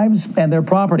lives and their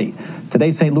property. Today,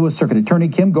 St. Louis Circuit Attorney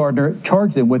Kim Gardner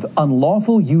charged them with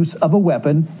unlawful use of a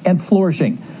weapon and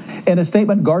flourishing. In a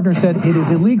statement, Gardner said it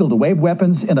is illegal to wave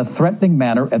weapons in a threatening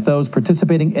manner at those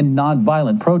participating in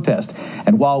nonviolent protest.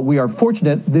 And while we are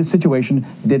fortunate this situation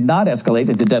did not escalate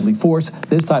into deadly force,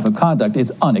 this type of conduct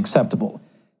is unacceptable.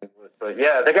 But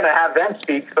yeah, they're going to have them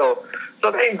speak. So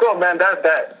there you go, man.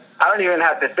 That I don't even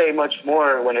have to say much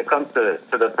more when it comes to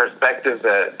the perspective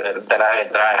that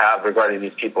I have regarding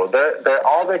these people. They're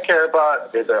all they care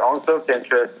about is their own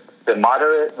self-interest. The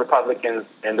moderate Republicans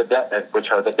and which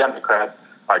are the Democrats,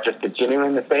 are just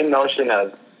continuing the same notion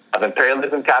of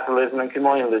imperialism, capitalism, and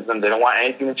colonialism. They don't want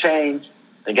anything to change.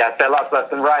 You got sellouts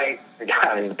left and right. You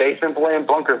got basement boy and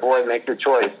bunker boy. Make your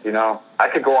choice. You know, I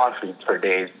could go on for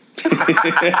days.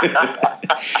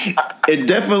 It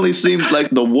definitely seems like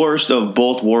the worst of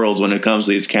both worlds when it comes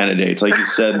to these candidates. Like you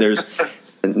said, there's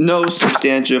no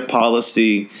substantive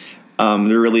policy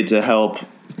really to help,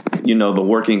 you know, the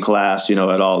working class, you know,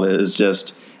 at all. It is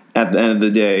just, at the end of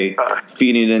the day,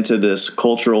 feeding into this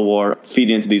cultural war,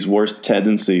 feeding into these worst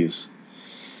tendencies.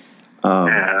 I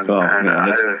had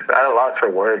a lot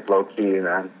for words, low key,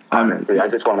 man. Honestly, I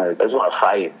just want to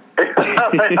fight.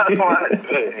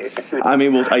 I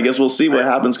mean, I guess we'll see what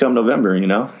happens come November, you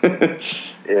know?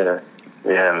 Yeah,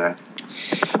 man.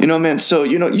 You know, man, so,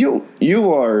 you know,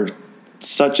 you are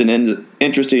such an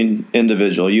interesting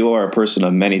individual. You are a person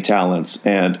of many talents.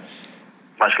 And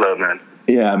much love, man.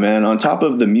 Yeah, man. On top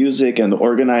of the music and the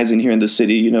organizing here in the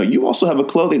city, you know, you also have a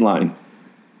clothing line,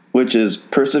 which is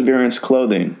Perseverance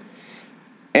Clothing.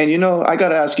 And, you know, I got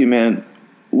to ask you, man,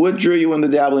 what drew you into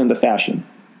dabbling into fashion?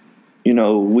 You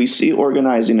know, we see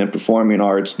organizing and performing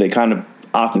arts, they kind of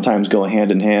oftentimes go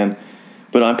hand in hand.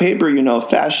 But on paper, you know,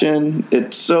 fashion,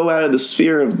 it's so out of the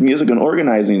sphere of music and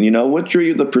organizing. You know, what drew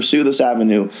you to pursue this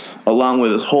avenue along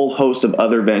with a whole host of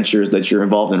other ventures that you're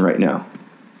involved in right now?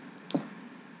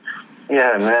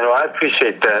 Yeah, man. Well, I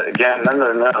appreciate that. Again, none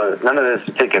of this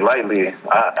is taken lightly.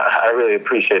 I really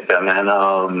appreciate that, man.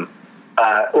 Well,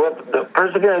 the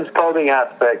Perseverance Clothing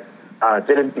aspect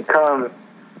didn't become.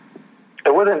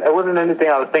 It wasn't anything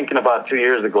I was thinking about 2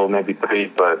 years ago, maybe 3,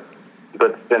 but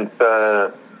since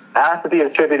it has to be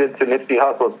attributed to Nipsey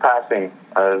Hussle's passing,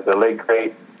 the late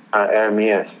great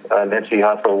Ermias, Nipsey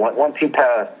Hussle. Once he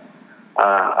passed,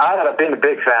 I had been a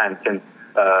big fan since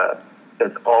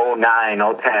 09,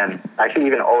 010, actually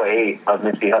even 08 of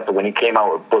Nipsey Hussle when he came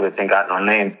out with Bullets Ain't Got No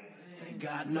Name.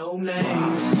 Got no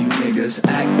names. You niggas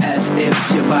act as if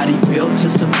your body built to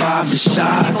survive the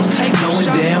shots. Knowing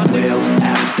damn well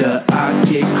after I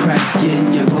get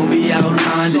cracking, you're gonna be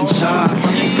outlined and charged.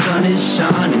 The sun is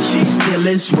shining, still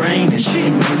it's raining.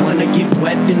 You don't wanna get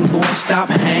wet, then boy, stop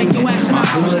hanging. My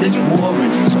hood is warring,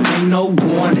 so ain't no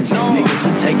warnings. Niggas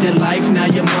will take their life, now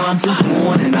your mom's is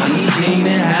mourning. I done seen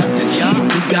it happen.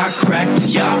 We got cracked.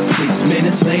 6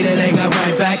 minutes later, they got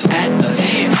right back at us.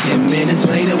 10 minutes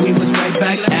later, we was right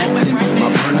back at them. My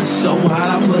burner's so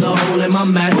hot, I put a hole in my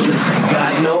mattress.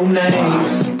 Got no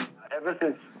name. Ever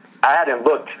since I hadn't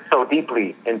looked so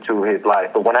deeply into his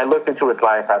life, but when I looked into his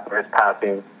life after his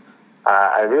passing,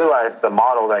 I realized the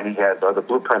model that he had, or the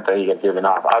blueprint that he had given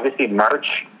off. Obviously,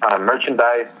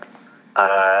 merchandise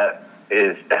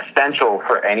is essential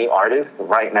for any artist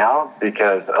right now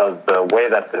because of the way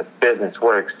that the business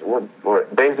works.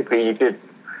 Basically, you could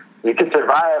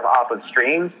survive off of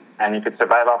streams, and you could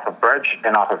survive off of merch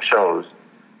and off of shows.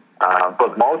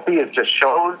 But mostly it's just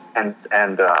shows and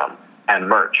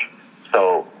merch.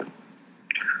 So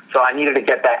I needed to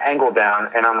get that angle down,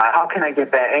 and I'm like, how can I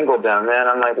get that angle down, man?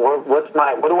 I'm like, what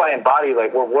do I embody?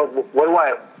 Like, what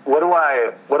do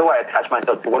I attach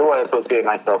myself to? What do I associate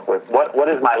myself with? What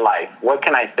is my life? What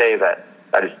can I say that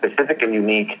is specific and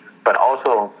unique, but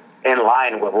also in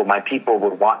line with what my people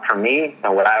would want from me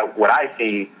and what I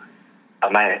see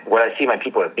my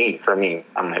people as be for me?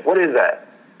 I'm like, what is that?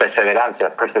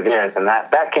 Perseverance, and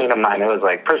that came to mind. It was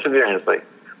like perseverance, like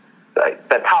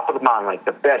the top of the mountain, like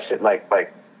the best shit, like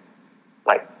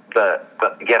the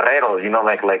guerreros, you know,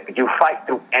 like you fight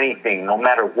through anything, no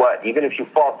matter what. Even if you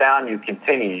fall down, you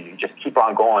continue. You just keep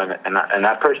on going, and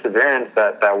that perseverance,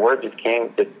 that word just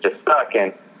stuck,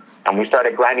 and we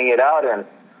started grinding it out, and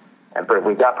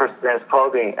we got Perseverance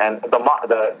Clothing, and the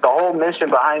whole mission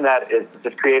behind that is to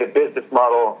just create a business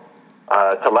model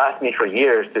to last me for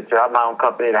years, to have my own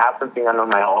company, to have something under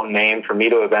my own name, for me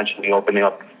to eventually open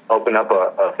up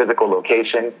a physical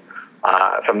location,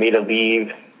 for me to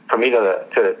leave, for me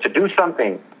to do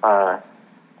something,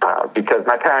 because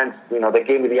my parents, you know, they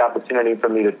gave me the opportunity for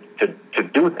me to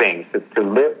do things, to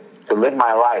live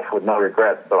my life with no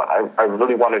regrets. So I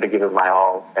really wanted to give it my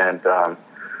all, and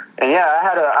yeah,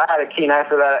 I had a keen eye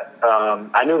for that.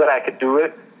 I knew that I could do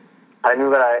it. I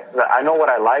knew that I know what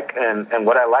I like, and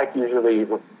what I like usually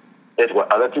is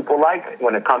what other people like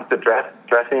when it comes to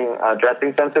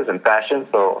dressing senses and fashion.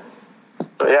 So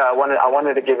yeah, I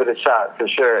wanted to give it a shot for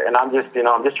sure. And I'm just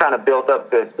trying to build up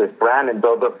this brand and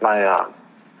build up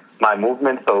my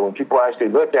movement. So when people actually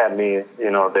look at me,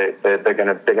 you know, they're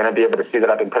gonna be able to see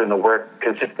that I've been putting the work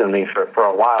consistently for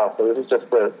a while. So this is just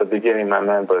the beginning, my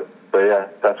man. But yeah,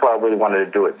 that's why I really wanted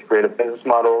to do it, to create a business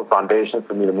model, foundation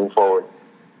for me to move forward.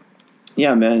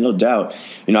 Yeah, man, no doubt.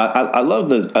 You know, I love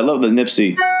the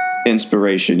Nipsey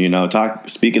inspiration,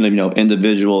 speaking of,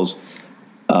 individuals,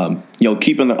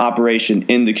 keeping the operation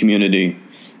in the community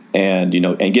and,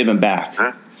 and giving back,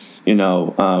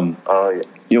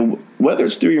 whether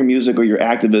it's through your music or your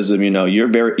activism,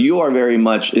 you are very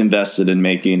much invested in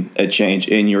making a change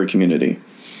in your community,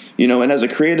 and as a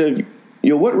creative,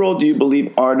 what role do you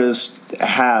believe artists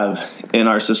have in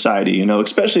our society,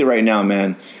 especially right now,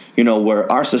 man,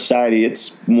 where our society,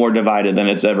 it's more divided than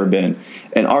it's ever been.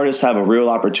 And artists have a real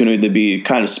opportunity to be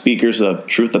kind of speakers of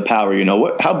truth to power.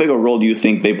 How big a role do you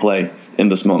think they play in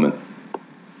this moment?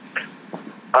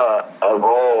 A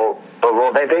role.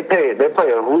 They play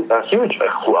a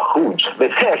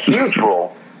huge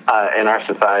role in our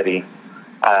society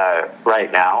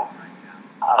right now.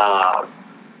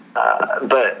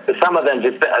 But some of them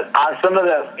to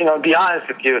be honest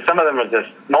with you, some of them are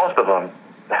just, most of them,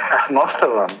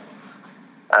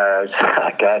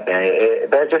 God dang it,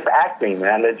 they're just acting,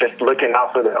 man. They're just looking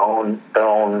out for their own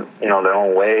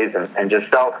ways and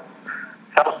just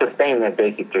self-sustainment,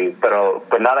 basically,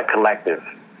 but not a collective,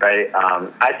 right?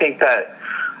 I think that,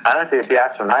 honestly, if you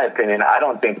ask for my opinion, I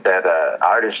don't think that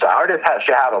artists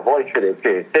should have a voice for their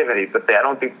creativity, but I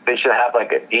don't think they should have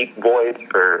like a deep voice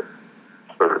for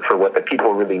what the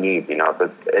people really need.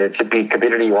 It should be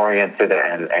community oriented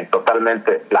and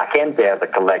totalmente. La gente as a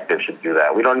collective should do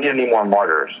that. We don't need any more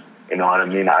martyrs. You know what I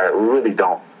mean? We really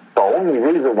don't. The only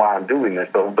reason why I'm doing this,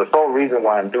 the sole reason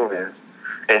why I'm doing this,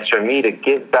 is for me to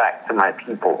give back to my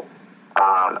people.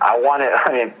 I want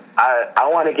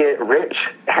to get rich,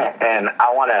 and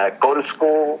I want to go to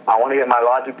school. I want to get my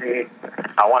law degree.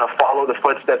 I want to follow the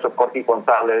footsteps of Corky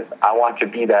Gonzalez. I want to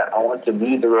be that. I want to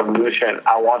lead the revolution.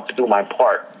 I want to do my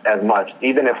part as much.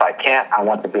 Even if I can't, I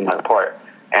want to do my part.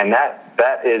 And I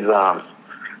feel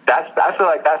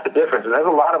like that's the difference. And there's a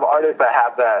lot of artists that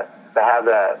have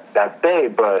that say,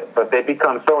 but they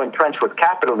become so entrenched with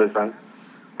capitalism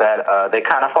that they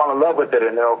kind of fall in love with it,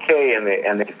 and they're okay, and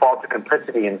they fall to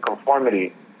complicity and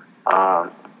conformity.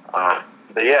 But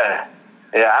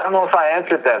I don't know if I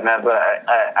answered that, man. But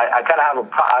I kind of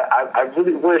have I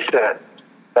really wish that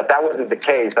wasn't the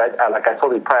case. Like I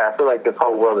told you prior, I feel like this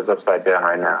whole world is upside down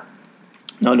right now.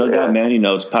 No doubt, man.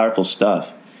 It's powerful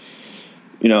stuff.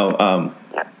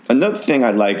 Another thing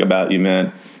I like about you,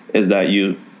 man, is that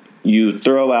you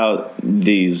throw out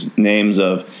these names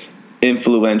of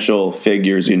influential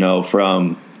figures,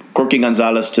 from Corky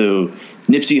Gonzalez to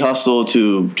Nipsey Hussle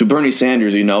to Bernie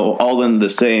Sanders, all in the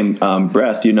same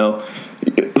breath. Who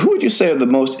would you say are the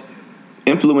most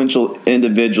influential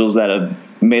individuals that have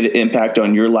made an impact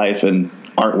on your life and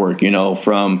artwork,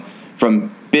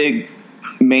 from big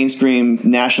mainstream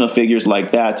national figures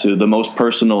like that to the most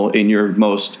personal in your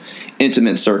most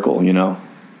intimate circle, Yeah.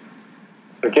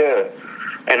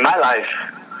 In my life,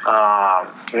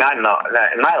 in my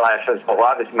life,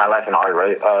 obviously my life in art,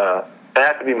 right? It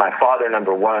has to be my father,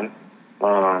 number one,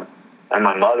 and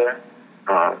my mother.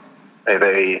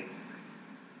 They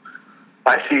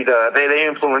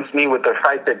influenced me with their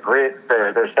fight, their grit,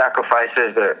 their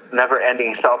sacrifices, their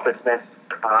never-ending selflessness,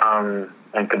 and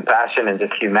compassion, and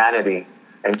just humanity,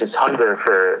 and just hunger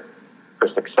for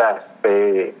success.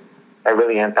 They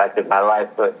really impacted my life.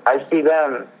 But I see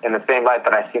them in the same light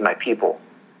that I see my people.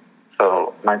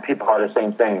 So my people are the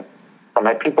same thing. So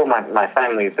my people, my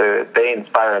family, they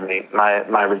inspire me.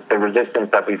 The resistance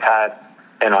that we've had,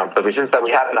 and the resistance that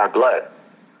we have in our blood,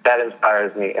 that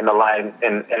inspires me. In the line,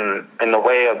 in the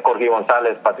way of Corky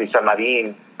Gonzalez, Patricia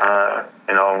Marin,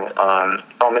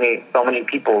 so many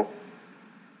people.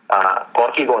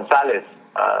 Corky Gonzalez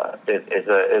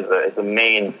is a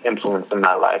main influence in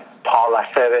my life. Paul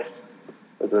Aceves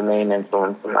is the main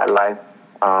influence in my life.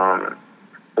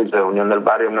 Who's the Unión del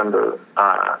Barrio member.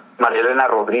 María Elena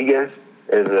Rodriguez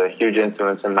is a huge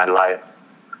influence in my life.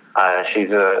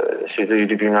 She's a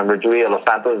UDP member. Julia Los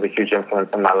Santos is a huge influence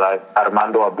in my life.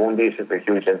 Armando Abundis is a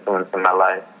huge influence in my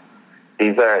life.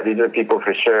 These are people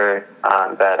for sure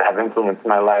that have influenced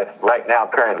my life right now,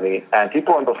 currently. And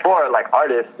people and before, like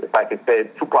artists, if I could say,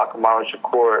 Tupac Amaru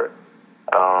Shakur,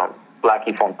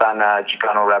 Blackie Fontana,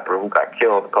 Chicano rapper who got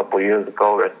killed a couple years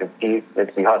ago, rest in peace.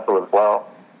 Nipsey Hussle as well.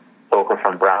 Stoker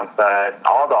from Brownside,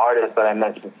 all the artists that I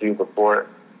mentioned to you before,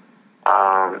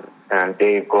 and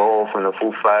Dave Grohl from the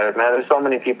Foo Fighters. Man, there's so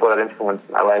many people that influenced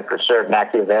my life for sure.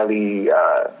 Machiavelli,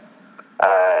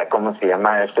 ¿cómo se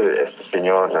llama este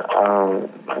señor?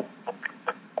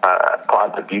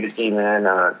 Claude Debussy, man.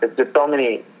 It's just so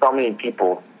many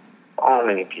people, so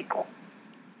many people.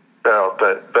 So,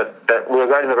 but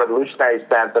regarding the revolutionary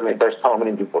stance, I mean, there's so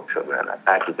many people too, man.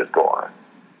 I could just go on.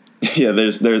 Yeah,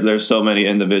 there's so many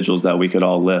individuals that we could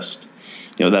all list,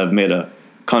 that have made a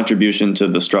contribution to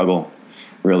the struggle,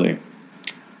 really.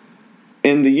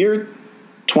 In the year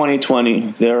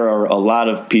 2020, there are a lot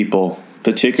of people,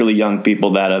 particularly young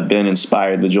people, that have been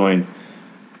inspired to join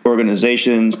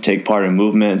organizations, take part in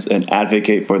movements, and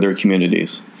advocate for their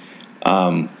communities.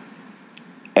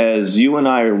 As you and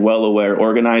I are well aware,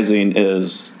 organizing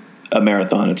is a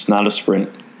marathon. It's not a sprint.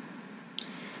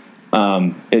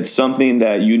 It's something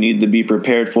that you need to be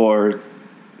prepared for,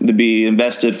 to be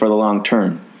invested for the long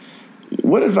term.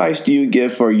 What advice do you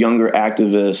give for younger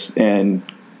activists and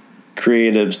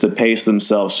creatives to pace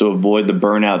themselves to avoid the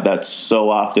burnout that so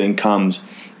often comes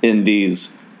in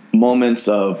these moments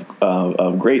of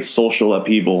great social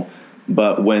upheaval,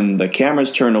 but when the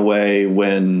cameras turn away,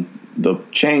 when the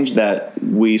change that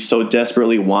we so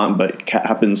desperately want but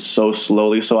happens so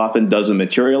slowly so often doesn't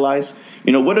materialize?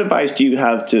 What advice do you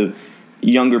have to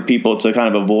younger people to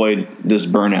kind of avoid this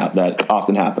burnout that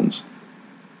often happens?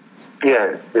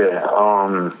 That's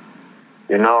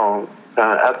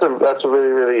a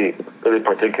really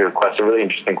particular question, really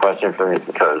interesting question for me,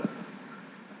 because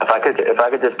if I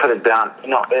could just put it down,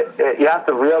 you have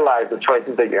to realize the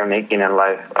choices that you're making in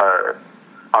life are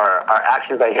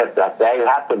actions that you have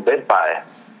to live by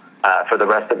for the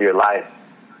rest of your life.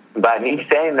 But me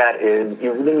saying that is,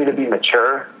 you really need to be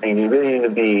mature and you really need to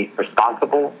be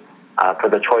responsible for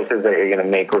the choices that you're going to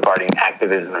make regarding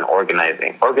activism and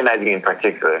organizing in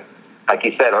particular. Like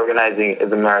you said, organizing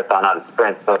is a marathon, not a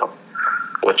sprint. So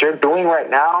what you're doing right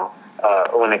now,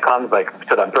 when it comes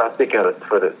to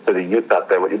the youth out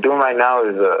there, what you're doing right now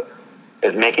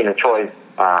is making a choice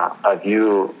of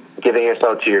you giving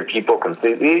yourself to your people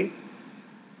completely,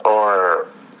 or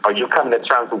are you coming to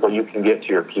terms with what you can give to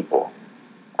your people?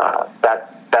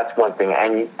 That's one thing,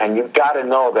 and you've got to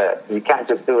know that you can't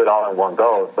just do it all in one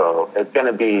go. So it's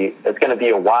gonna be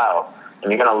a while,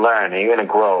 and you're gonna learn, and you're gonna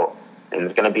grow, and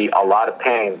it's gonna be a lot of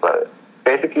pain. But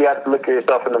basically, you have to look at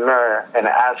yourself in the mirror and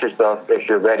ask yourself if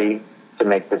you're ready to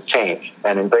make this change,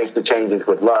 and embrace the changes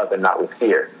with love and not with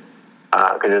fear,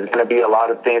 because there's gonna be a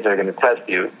lot of things that are gonna test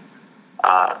you.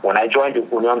 When I joined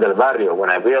Unión del Barrio, when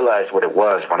I realized what it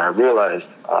was, when I realized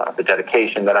the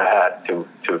dedication that I had to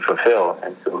fulfill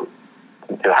and to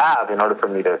have in order for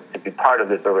me to be part of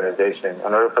this organization,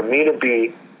 in order for me to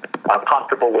be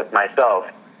comfortable with myself,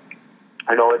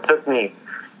 it took me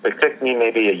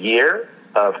maybe a year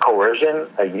of coercion,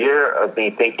 a year of me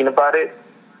thinking about it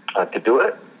to do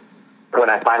it. When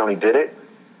I finally did it,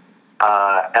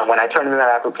 and when I turned in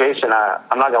that application,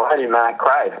 I'm not gonna lie to you, man, I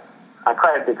cried. I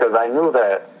cried because I knew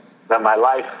that my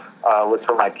life was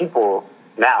for my people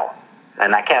now,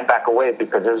 and I can't back away,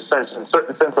 because there's a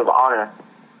certain sense of honor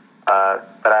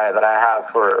that I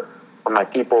have for my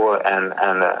people and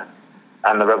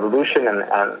the revolution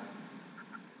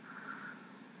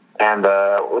and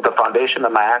the foundation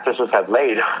that my ancestors have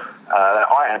laid, that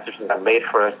our ancestors have laid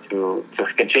for us to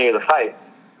continue the fight.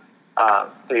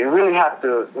 So you really have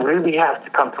to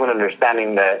come to an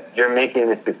understanding that you're making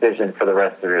this decision for the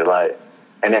rest of your life.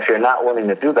 And if you're not willing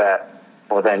to do that,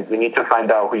 well, then you need to find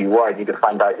out who you are. You need to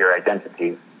find out your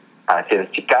identity. If you're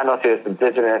Chicano, if you're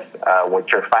indigenous,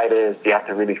 what your fight is, you have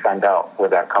to really find out where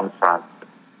that comes from,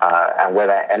 and where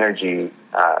that energy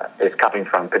is coming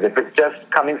from. Because if it's just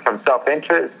coming from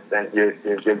self-interest, then you're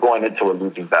going into a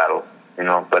losing battle,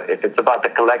 But if it's about the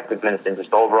collectiveness and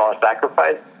just overall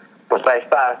sacrifice, pues ahí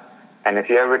estás. And if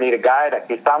you ever need a guide,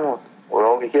 aquí estamos. We're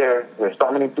over here. There's so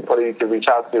many people that you can reach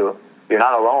out to. You're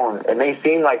not alone. It may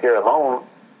seem like you're alone.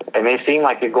 It may seem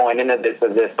like you're going into this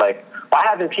as this, like, why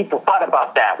haven't people thought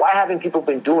about that? Why haven't people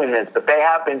been doing this? But they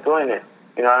have been doing it.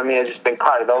 You know what I mean? It's just been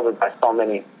clouded over by so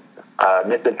many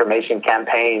misinformation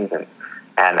campaigns and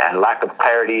lack of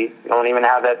clarity. We don't even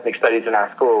have ethnic studies in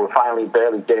our school. We're finally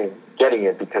barely getting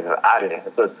it because of ARE,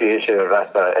 Association of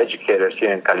Rasta Educators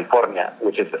here in California,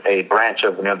 which is a branch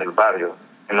of Unión del Barrio.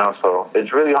 So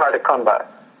it's really hard to come by.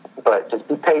 But just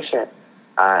be patient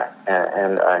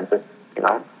and just,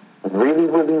 really,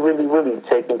 really, really, really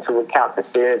take into account the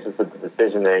seriousness of the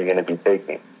decision that you're going to be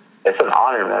taking. It's an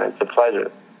honor, man. It's a pleasure.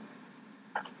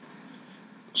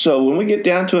 So when we get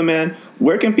down to it, man,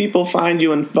 where can people find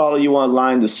you and follow you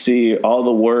online to see all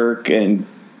the work and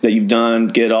that you've done,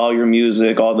 get all your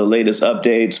music, all the latest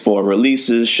updates for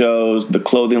releases, shows, the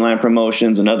clothing line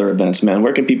promotions, and other events, man?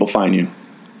 Where can people find you?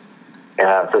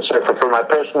 Yeah, for sure. For my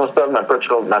personal stuff, my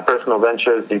personal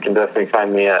ventures, you can definitely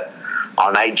find me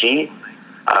on IG.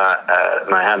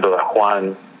 My handle is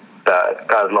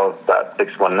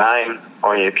Juan.Carlos.619,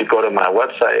 or if you go to my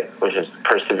website, which is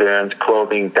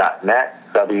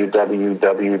perseveranceclothing.net,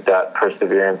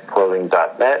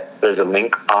 www.perseveranceclothing.net. There's a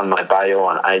link on my bio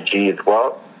on IG as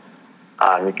well.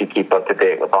 You can keep up to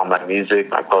date with all my music,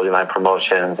 my clothing line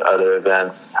promotions, other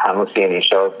events. I don't see any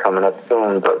shows coming up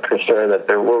soon, but for sure that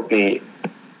there will be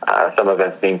some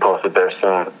events being posted there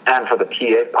soon. And for the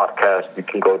PA podcast, you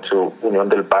can go to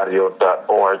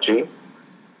uniondelbarrio.org.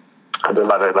 Under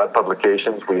La Verdad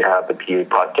Publications, we have the PA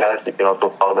podcast. You can also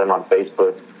follow them on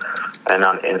Facebook and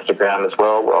on Instagram as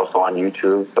well. We're also on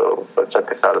YouTube, so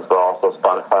check us out as well. Also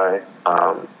Spotify.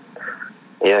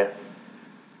 Yeah.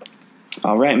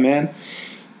 All right, man.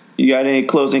 You got any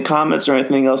closing comments or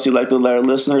anything else you'd like to let our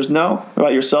listeners know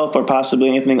about yourself or possibly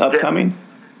anything upcoming?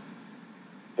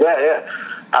 Yeah.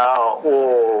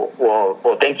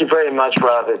 Well, thank you very much,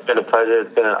 Rob. It's been a pleasure.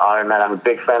 It's been an honor, man. I'm a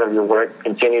big fan of your work.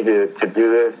 Continue to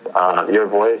do this. Your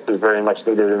voice is very much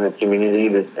needed in the community.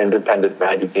 This independent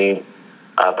magazine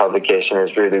publication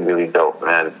is really, really dope,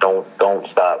 man. Don't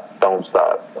stop.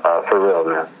 For real,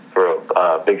 man. For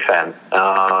real. Big fan.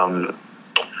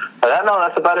 But I know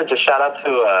that's about it. Just shout out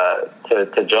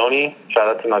to Joni. Shout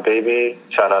out to my baby.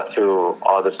 Shout out to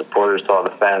all the supporters, to all the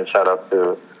fans. Shout out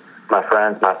to my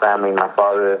friends, my family, my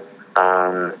father.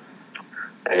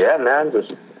 Yeah, man,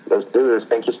 just let's do this.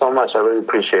 Thank you so much. I really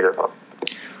appreciate it.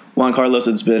 Juan Carlos,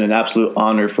 it's been an absolute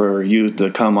honor for you to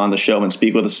come on the show and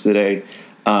speak with us today.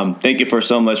 Thank you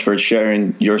so much for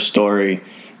sharing your story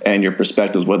and your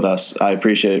perspectives with us. I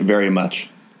appreciate it very much.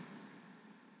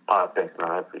 Thanks, man.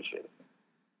 I appreciate it.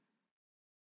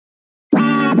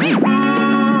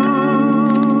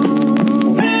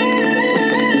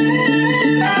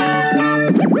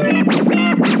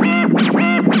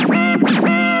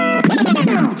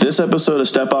 This episode of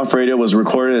Step Off Radio was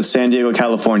recorded in San Diego,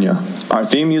 California. Our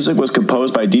theme music was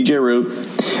composed by DJ Root,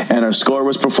 and our score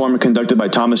was performed and conducted by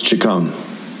Thomas Chacon.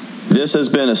 This has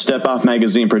been a Step Off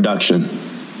Magazine production.